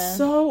annoying. It's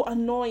so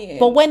annoying.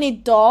 But when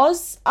it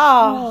does,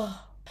 to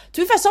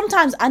be fair,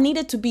 sometimes I need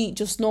it to be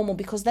just normal,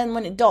 because then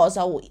when it does,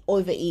 I will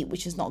overeat,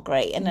 which is not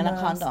great, and then I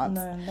can't dance.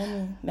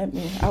 No, let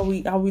me. I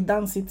will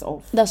dance it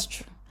off. That's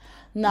true.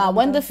 Nah,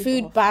 when the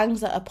food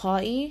bangs at a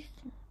party,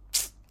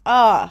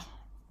 it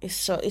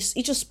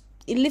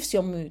lifts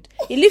your mood.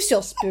 It lifts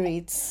your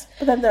spirits.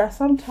 But then there are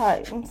some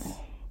times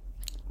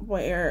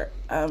where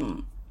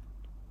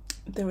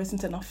there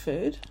isn't enough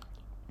food.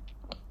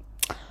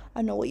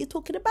 I know what you're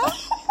talking about.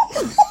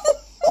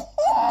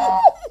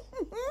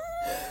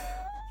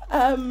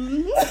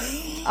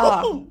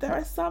 There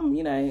are some,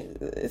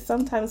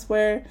 sometimes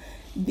where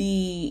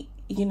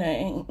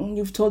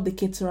you've told the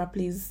caterer,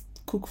 please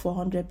cook for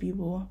 100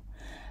 people,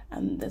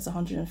 and there's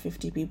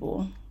 150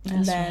 people.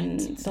 And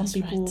then some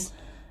people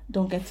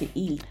don't get to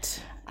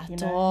eat.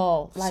 At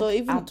all. Like, so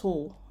even at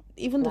all.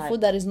 Even the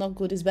food that is not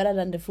good is better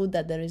than the food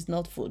that there is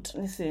not food.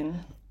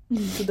 Listen,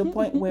 to the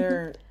point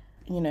where,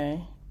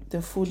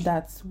 the food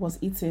that was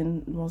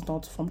eaten was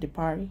not from the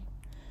party.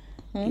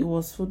 It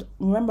was food.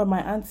 Remember,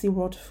 my auntie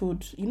brought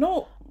food.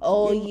 Yeah.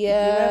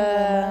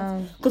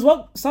 Because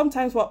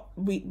sometimes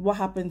what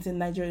happens in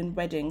Nigerian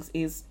weddings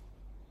is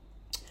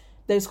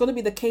there's going to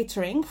be the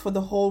catering for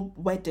the whole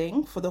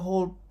wedding, for the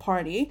whole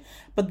party,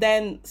 but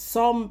then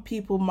some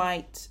people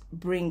might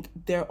bring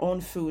their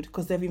own food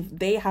because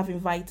they have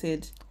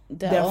invited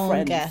their own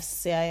friends.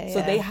 Guests. Yeah.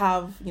 So they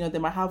have, they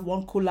might have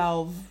one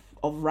kula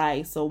of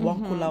rice or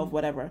one kula of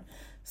whatever.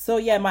 So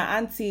yeah, my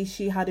auntie,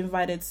 she had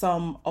invited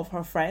some of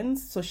her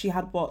friends, so she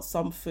had bought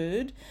some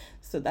food.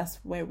 So that's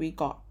where we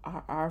got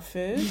our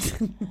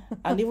food.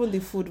 And even the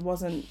food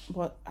wasn't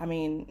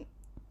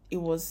it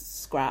was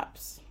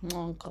scraps.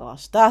 Oh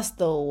gosh, that's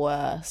the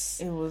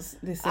worst. It was.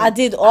 Listen, I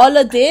did all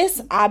of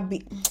this. I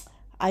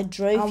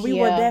drove here. And we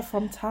were there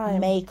from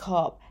time.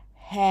 Makeup,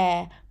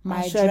 hair,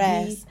 my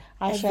dress,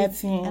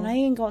 everything, and I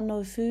ain't got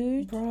no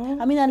food, bro.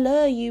 I mean, I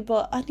love you,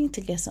 but I need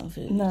to get some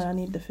food. No, I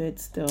need the food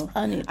still.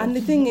 And the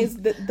thing is,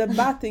 the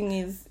bad thing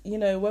is,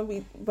 when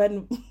we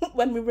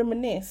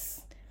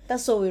reminisce.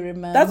 That's all we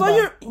remember. That's all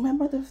you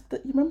remember. You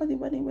remember the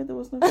wedding where there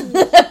was no food.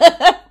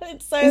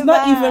 It's bad.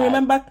 Not even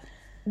remember.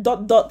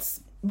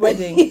 Dot's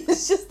wedding.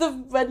 It's just the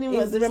wedding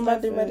where there's no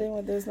food. Wedding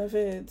where there's no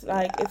food.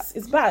 Like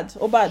it's bad.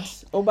 Bad.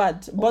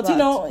 But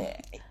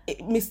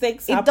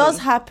mistakes happen. It does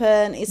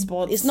happen. It's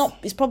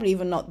probably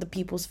even not the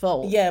people's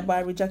fault. Yeah, but I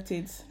reject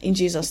it. In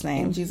Jesus'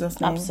 name.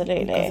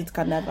 Absolutely. Because it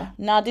can never.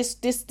 Now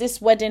this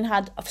wedding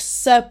had a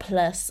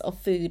surplus of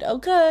food.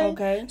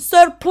 Okay.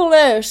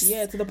 Surplus.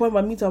 Yeah, to the point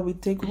where meter we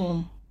take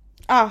home.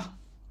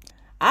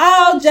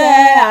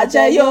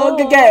 Àjẹyó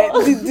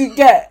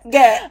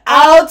get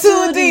out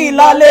to the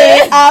lolly.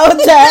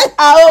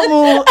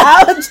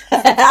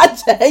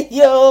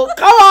 Àjẹyó.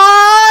 Come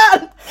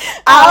on,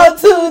 out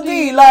to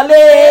the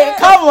lolly.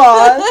 Come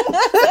on.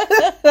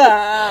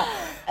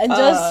 And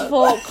just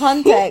for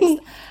context,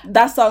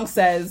 that song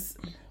says,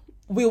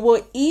 "We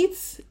will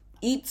eat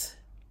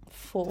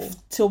full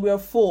till we're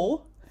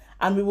full,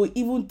 and we will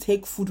even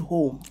take food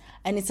home."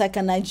 And it's like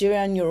a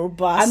Nigerian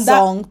Yoruba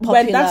song. Popular.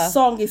 When that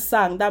song is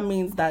sung, that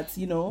means that,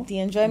 the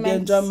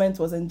enjoyment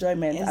was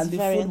enjoyment, and the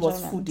food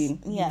was fooding.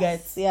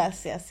 Yes.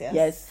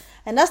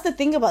 And that's the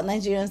thing about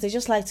Nigerians. They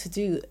just like to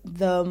do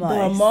the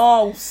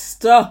most,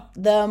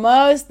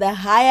 the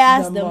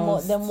highest,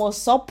 the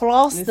most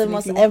surplus, the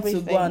most if you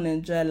everything. Want to go and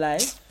enjoy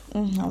life,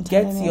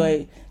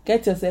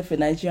 get yourself a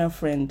Nigerian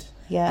friend.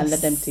 and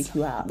let them take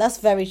you out. That's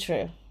very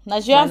true.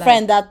 Nigerian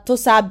friend that to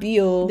sabi,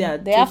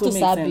 they have to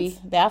sabi.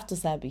 They have to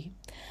sabi.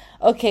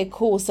 Okay,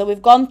 cool. So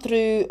we've gone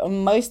through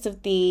most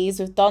of these.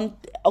 We've done...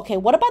 Okay,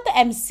 what about the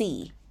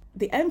MC?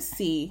 The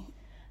MC...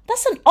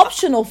 That's an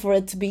optional for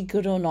it to be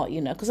good or not,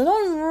 because I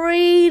don't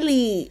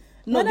really...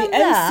 No,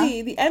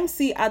 the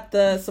MC at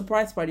the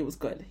surprise party was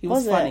good. He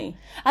was funny.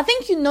 I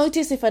think you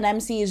notice if an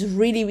MC is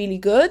really, really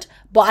good,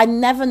 but I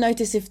never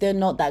notice if they're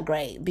not that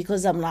great,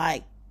 because I'm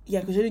like...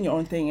 Yeah, because you're doing your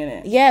own thing,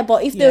 innit? Yeah,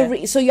 but if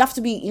they're... so you have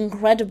to be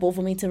incredible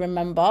for me to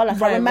remember.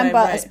 Like, I remember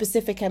a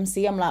specific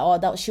MC, I'm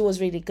like, she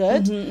was really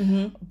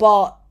good.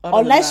 But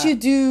unless you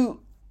do...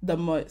 The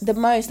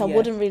most, I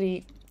wouldn't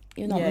really...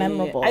 You're not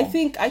memorable. I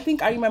think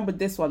I remember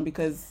this one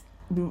because,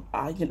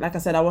 like I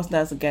said, I wasn't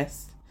there as a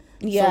guest.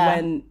 Yeah. So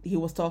when he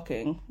was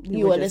talking,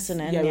 you were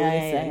listening.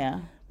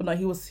 Yeah. But no,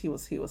 he was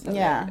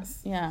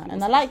hilarious. Yeah.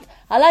 And I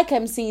like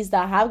MCs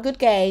that have good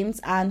games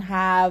and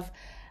have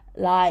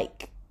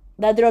like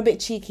that they're a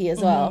bit cheeky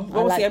as well.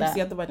 What was the MC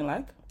at the wedding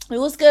like? It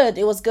was good.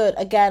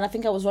 Again, I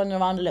think I was running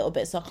around a little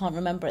bit, so I can't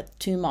remember it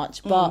too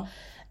much, but.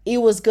 It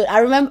was good.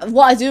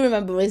 What I do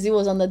remember is he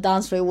was on the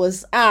dance floor. It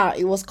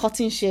was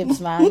cutting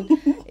ships, man.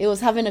 It was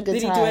having a good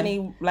time. Did he do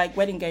any like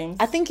wedding games?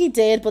 I think he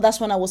did, but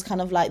that's when I was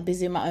kind of like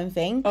busy in my own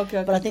thing.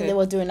 Okay. But I think they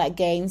were doing like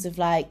games of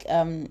like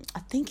I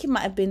think it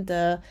might have been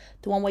the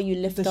one where you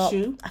lift the up.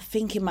 Shoe? I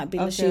think it might be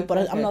the shoe,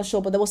 but I'm not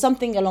sure. But there was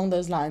something along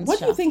those lines. What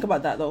do you think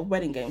about that though?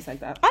 Wedding games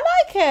like that? I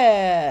like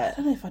it. I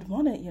don't know if I'd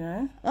want it.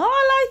 Oh,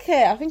 I like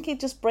it. I think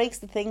it just breaks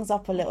the things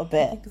up a little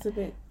bit. I think it's a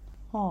bit.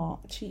 Oh,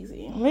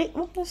 cheesy.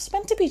 Well, it's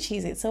meant to be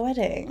cheesy. It's a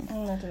wedding. I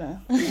don't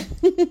know.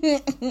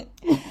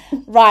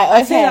 Right, okay.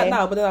 I say that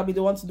now, but then I'll be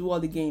the one to do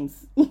all the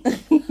games.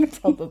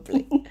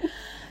 Probably.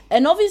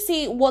 And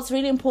obviously, what's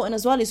really important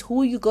as well is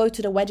who you go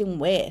to the wedding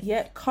with.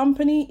 Yeah,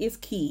 company is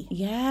key.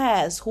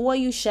 Yes. Who are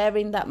you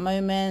sharing that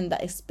moment,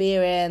 that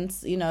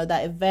experience,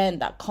 that event,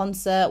 that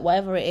concert,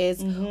 whatever it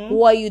is?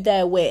 Who are you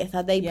there with?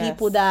 Are they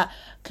people that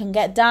can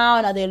get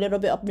down? Are they a little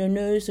bit up their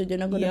nose, so they're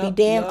not going to be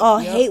damn?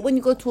 I hate when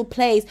you go to a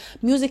place,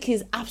 music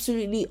is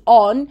absolutely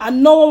on.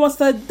 And no one wants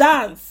to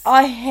dance.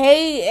 I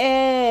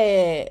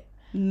hate it.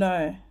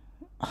 No.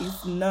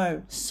 Is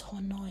no. So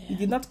annoying. You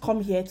did not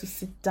come here to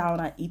sit down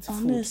and eat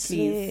food,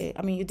 please.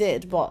 I mean, you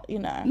did, but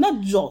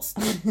not just.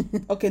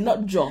 Okay,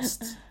 not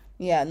just.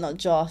 Yeah, not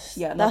just.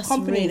 Yeah, that's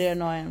really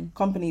annoying.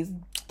 Companies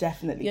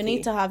definitely. You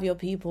need to have your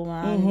people,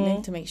 man. You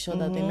need to make sure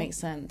that they make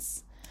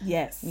sense.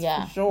 Yes.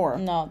 Yeah. For sure.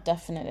 No,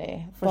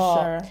 definitely. For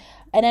sure.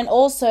 And then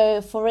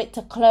also for it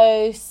to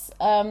close.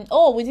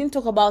 We didn't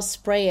talk about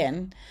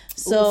spraying.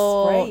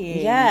 So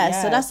spraying. Yes.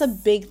 So that's a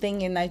big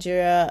thing in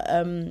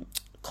Nigeria.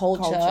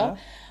 Culture.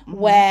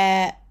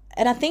 Where,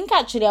 and I think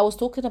actually I was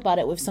talking about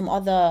it with some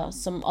other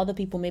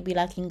people, maybe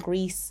like in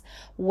Greece,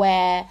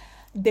 where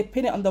they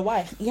pin it on the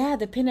wife. Yeah,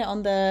 they pin it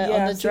on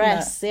the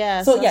dress.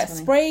 Yeah. So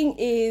spraying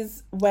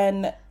is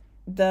when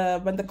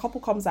the couple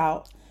comes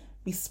out,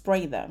 we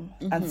spray them,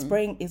 and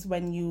spraying is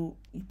when you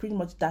pretty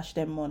much dash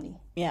them money.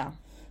 Yeah.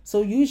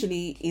 So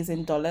usually is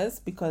in dollars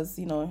because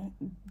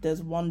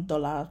there's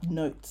 $1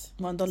 note,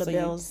 $1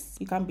 bills.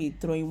 You can't be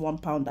throwing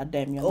 £1 at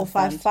them. Or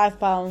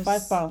 £5.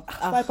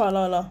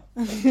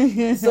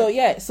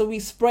 £5. So we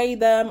spray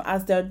them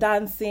as they're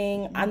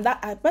dancing, and that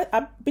I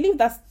believe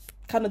that's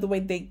kind of the way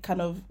they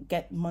kind of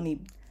get money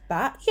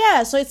back.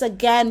 Yeah, so it's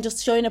again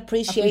just showing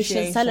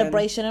appreciation,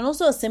 celebration, and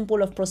also a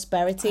symbol of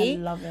prosperity. I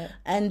love it.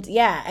 And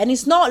and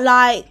it's not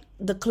like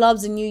the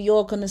clubs in New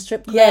York and the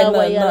strip club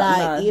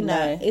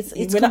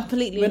it's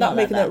completely we're not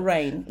like making that. It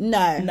rain.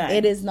 No,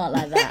 it is not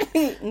like that.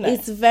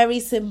 It's very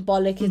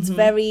symbolic. It's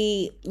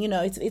very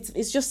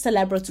it's just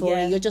celebratory.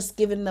 Yeah. You're just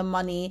giving them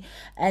money,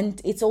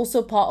 and it's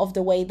also part of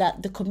the way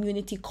that the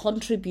community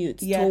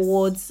contributes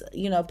towards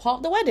part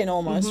of the wedding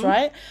almost,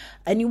 right?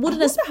 And you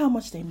wouldn't wonder how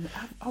much they.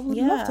 I would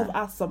love to have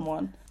asked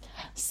someone.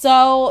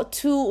 So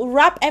to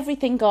wrap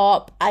everything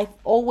up, I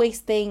always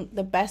think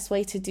the best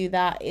way to do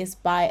that is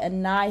by a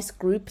nice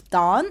group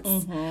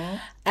dance.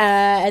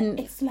 And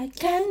it's like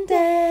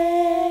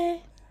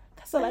candy.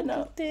 That's all I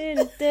know.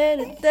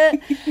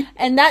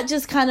 And that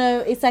just kind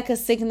of, it's like a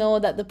signal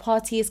that the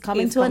party is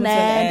coming to an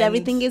end.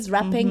 Everything is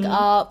wrapping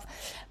up.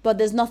 But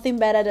there's nothing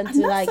better than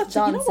to like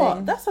dancing. You know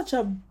what? That's such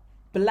a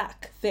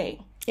black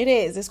thing. It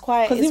is. It's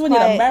quite... Because even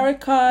in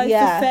America, it's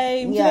the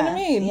same. Do you know what I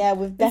mean? Yeah,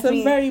 we've definitely...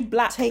 It's a very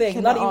black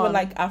thing. Not even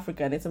like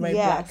African. It's a very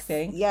black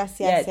thing. Yes.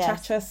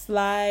 Cha-cha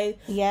slide.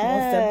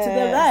 Yes. 1 step to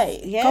the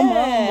right. Yes. Come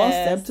on. 1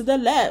 step to the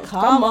left.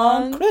 Come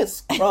on.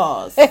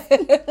 Crisscross.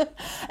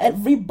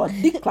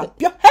 Everybody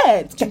clap your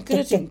hands.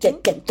 Guys,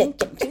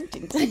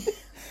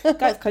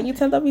 can you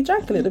tell that we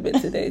drank a little bit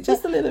today?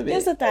 Just a little bit.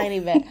 Just a tiny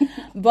bit.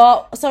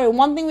 But, sorry,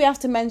 one thing we have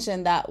to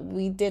mention that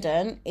we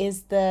didn't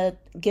is the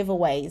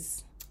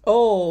giveaways.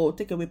 Oh,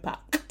 takeaway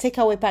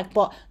pack.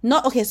 But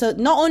not okay. So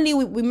not only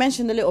we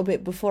mentioned a little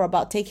bit before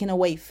about taking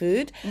away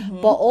food,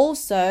 but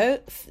also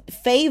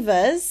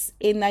favors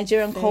in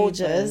Nigerian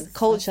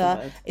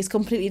culture is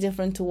completely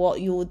different to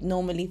what you would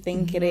normally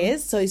think it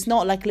is. So it's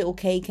not like little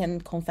cake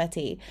and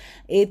confetti.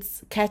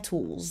 It's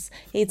kettles.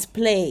 It's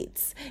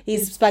plates.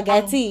 It's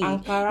spaghetti.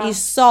 Ankara. It's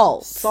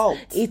salt.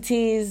 It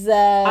is.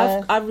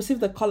 I've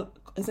received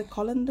is it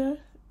colander?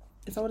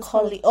 Is that what it's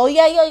called? Oh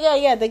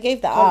yeah. They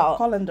gave that out.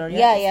 Colander,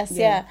 yeah.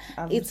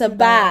 It's a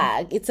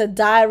bag. It's a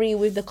diary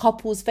with the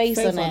couple's face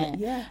on it.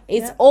 Yeah.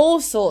 It's all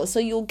sorts. So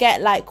you'll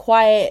get like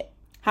quiet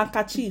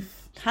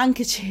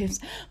handkerchiefs,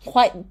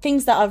 quite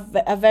things that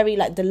are very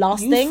like the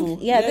lasting. Useful.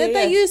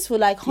 They're useful,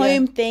 like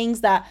home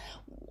things that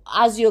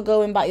as you're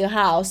going back your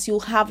house, you'll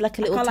have like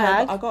a little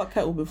tag. I got a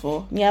kettle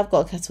before. Yeah, I've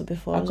got a kettle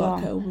before.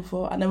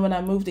 And then when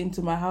I moved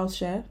into my house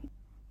share,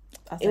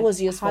 it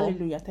was useful.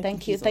 Hallelujah.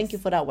 Thank you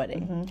for that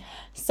wedding.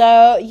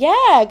 So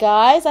yeah,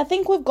 guys, I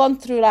think we've gone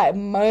through like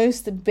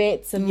most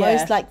bits and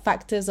most like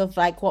factors of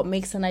like what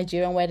makes a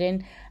Nigerian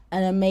wedding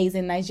an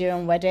amazing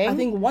Nigerian wedding. I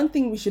think one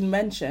thing we should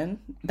mention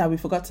that we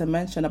forgot to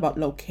mention about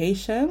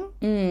location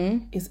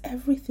is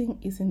everything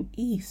is in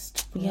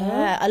East. Bro.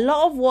 Yeah, a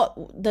lot of what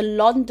the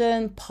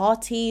London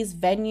parties,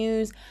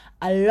 venues,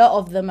 a lot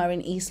of them are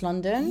in East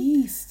London.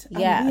 Yes.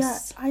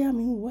 I am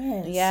in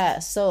West. Yeah,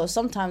 so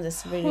sometimes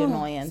it's really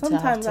annoying.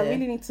 Sometimes I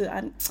really need to,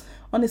 and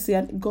honestly,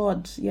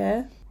 God,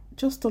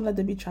 just don't let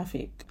there be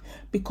traffic,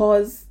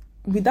 because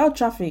without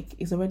traffic,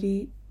 it's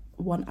already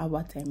 1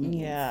 hour 10 minutes.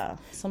 Yeah,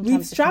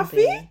 sometimes with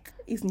traffic,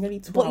 it's nearly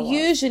 2 hours. But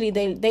usually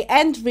they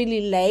end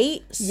really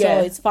late, so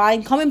it's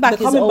fine. Coming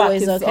back is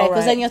always okay,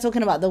 because then you're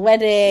talking about the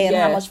wedding and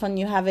how much fun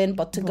you're having.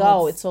 But to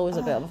go, it's always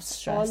a bit of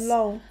stress.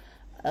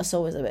 That's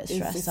always a bit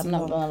stressed. I'm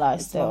not gonna lie,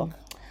 still.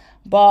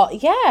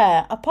 But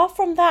yeah, apart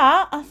from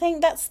that, I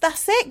think that's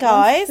it,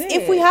 guys.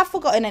 If we have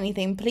forgotten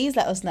anything, please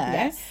let us know.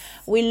 Yes.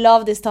 We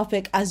love this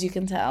topic, as you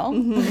can tell.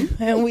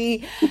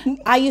 And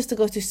I used to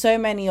go to so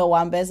many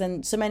ówàmbès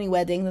and so many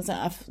weddings, and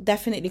I've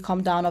definitely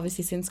come down,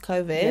 obviously, since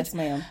COVID. Yes,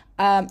 ma'am.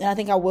 And I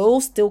think I will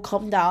still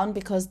come down,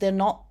 because they're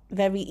not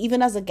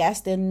even as a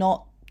guest, they're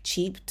not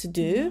cheap to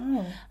do.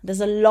 No. There's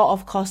a lot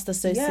of cost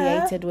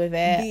associated with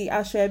it. The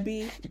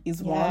ashebi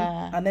is one,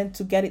 and then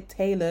to get it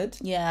tailored,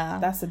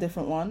 that's a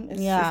different one.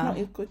 It's not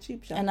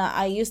cheap. And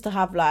I used to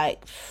have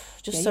like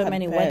so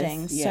many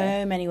weddings,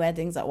 so many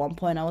weddings at one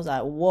point. I was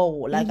like, whoa,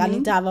 like I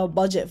need to have a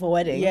budget for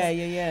weddings.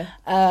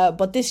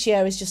 But this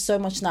year is just so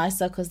much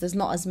nicer, because there's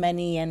not as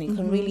many, and you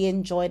can really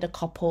enjoy the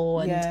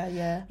couple. And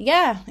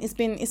it's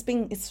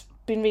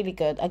been really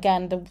good.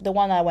 Again, the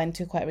one I went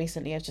to quite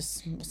recently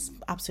was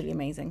absolutely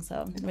amazing,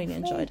 so really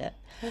enjoyed it.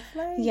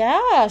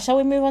 Yeah, shall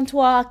we move on to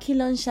our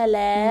Kilon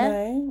Chalet?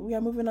 No, we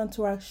are moving on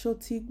to our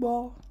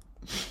Shotigbo.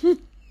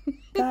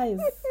 Guys,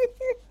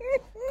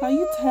 can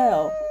you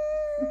tell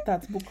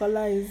that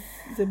Bukola is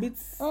a bit...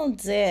 Oh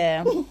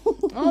dear.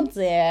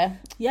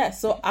 Yeah,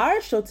 so our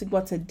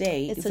Shotigbo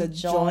today is a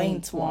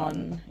joint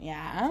one.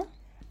 Yeah.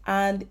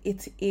 And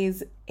it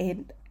is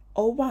an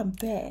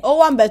ówàmbè.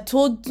 ówàmbè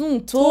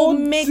to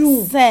make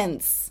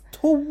sense.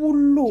 To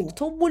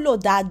wulo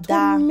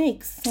dada. To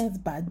make sense,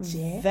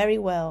 bàjẹ́. Very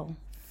well.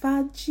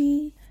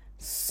 Faji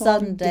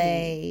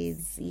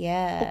Sundays.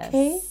 Yes.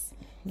 Okay?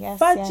 Yes,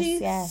 Faji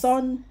yes.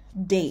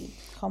 Sunday.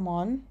 Come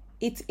on.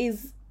 It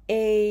is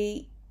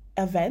a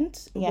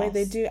event where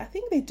they do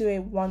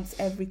it once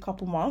every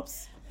couple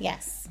months.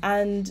 Yes.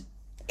 And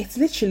it's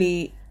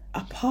literally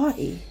a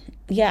party.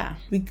 Yeah.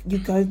 You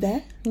go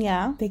there.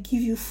 Yeah. They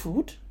give you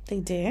food. They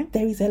do.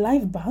 There is a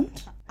live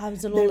band.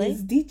 Absolutely. There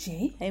is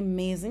DJ.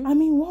 Amazing. I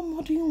mean, what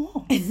more do you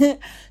want?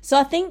 So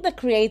I think the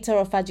creator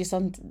of Faji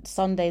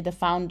Sunday, the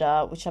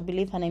founder, which I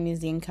believe her name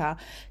is Yinka,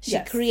 she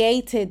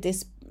created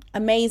this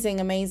amazing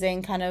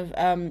kind of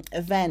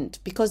event,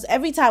 because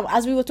every time,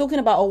 as we were talking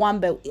about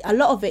ówàmbè, a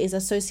lot of it is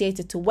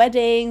associated to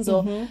weddings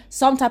or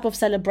some type of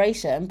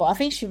celebration, but I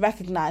think she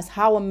recognized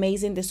how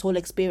amazing this whole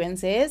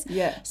experience is.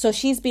 So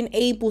she's been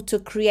able to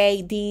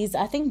create these,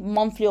 I think,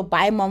 monthly or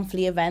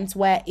bi-monthly events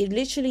where it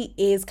literally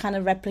is kind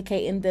of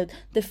replicating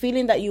the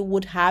feeling that you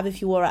would have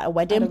if you were at a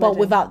wedding, but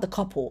without the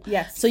couple.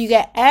 So you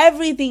get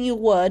everything you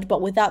would,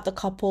 but without the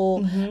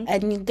couple,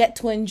 and you get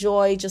to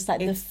enjoy just like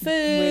the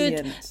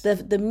food,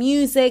 the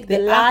music, the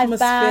live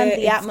band,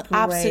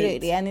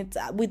 absolutely. And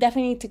we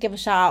definitely need to give a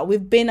shout out.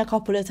 We've been a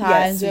couple of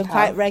times. We're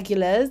quite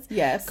regulars,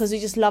 because we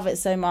just love it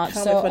so much.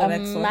 Can't wait for the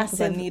next one,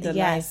 because I need a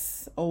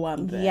nice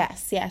ówàmbè.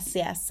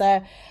 Yes.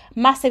 So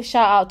massive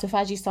shout out to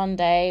Faji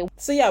Sunday.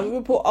 So we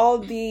will put all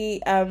the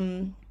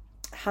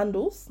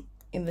handles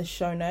in the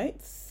show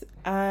notes,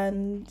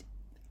 and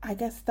I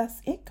guess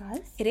that's it,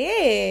 guys. It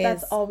is.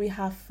 That's all we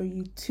have for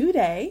you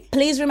today.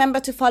 Please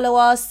remember to follow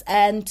us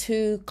and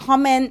to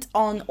comment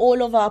on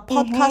all of our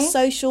podcast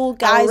social.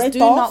 Guys, do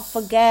not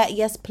forget.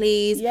 Yes,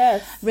 please.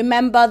 Yes.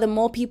 Remember, the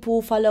more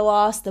people follow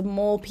us, the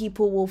more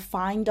people will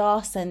find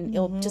us, and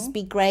it'll just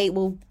be great.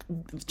 We're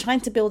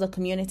trying to build a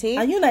community.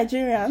 And you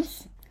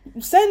Nigerians,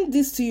 send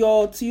this to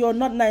your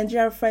not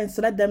Nigerian friends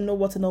to let them know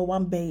what an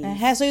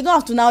ówàmbè is. So you don't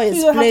have to now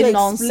explain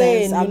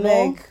nonsense.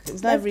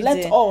 It's not every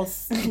day. Let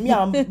us, me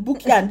and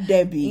Buki and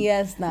Debbie.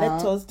 Yes, now.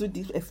 Let us do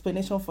the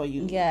explanation for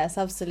you. Yes,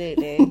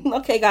 absolutely.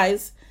 Okay,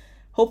 guys.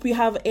 Hope you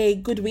have a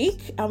good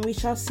week, and we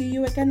shall see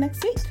you again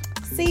next week.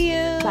 See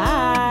you.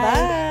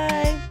 Bye. Bye.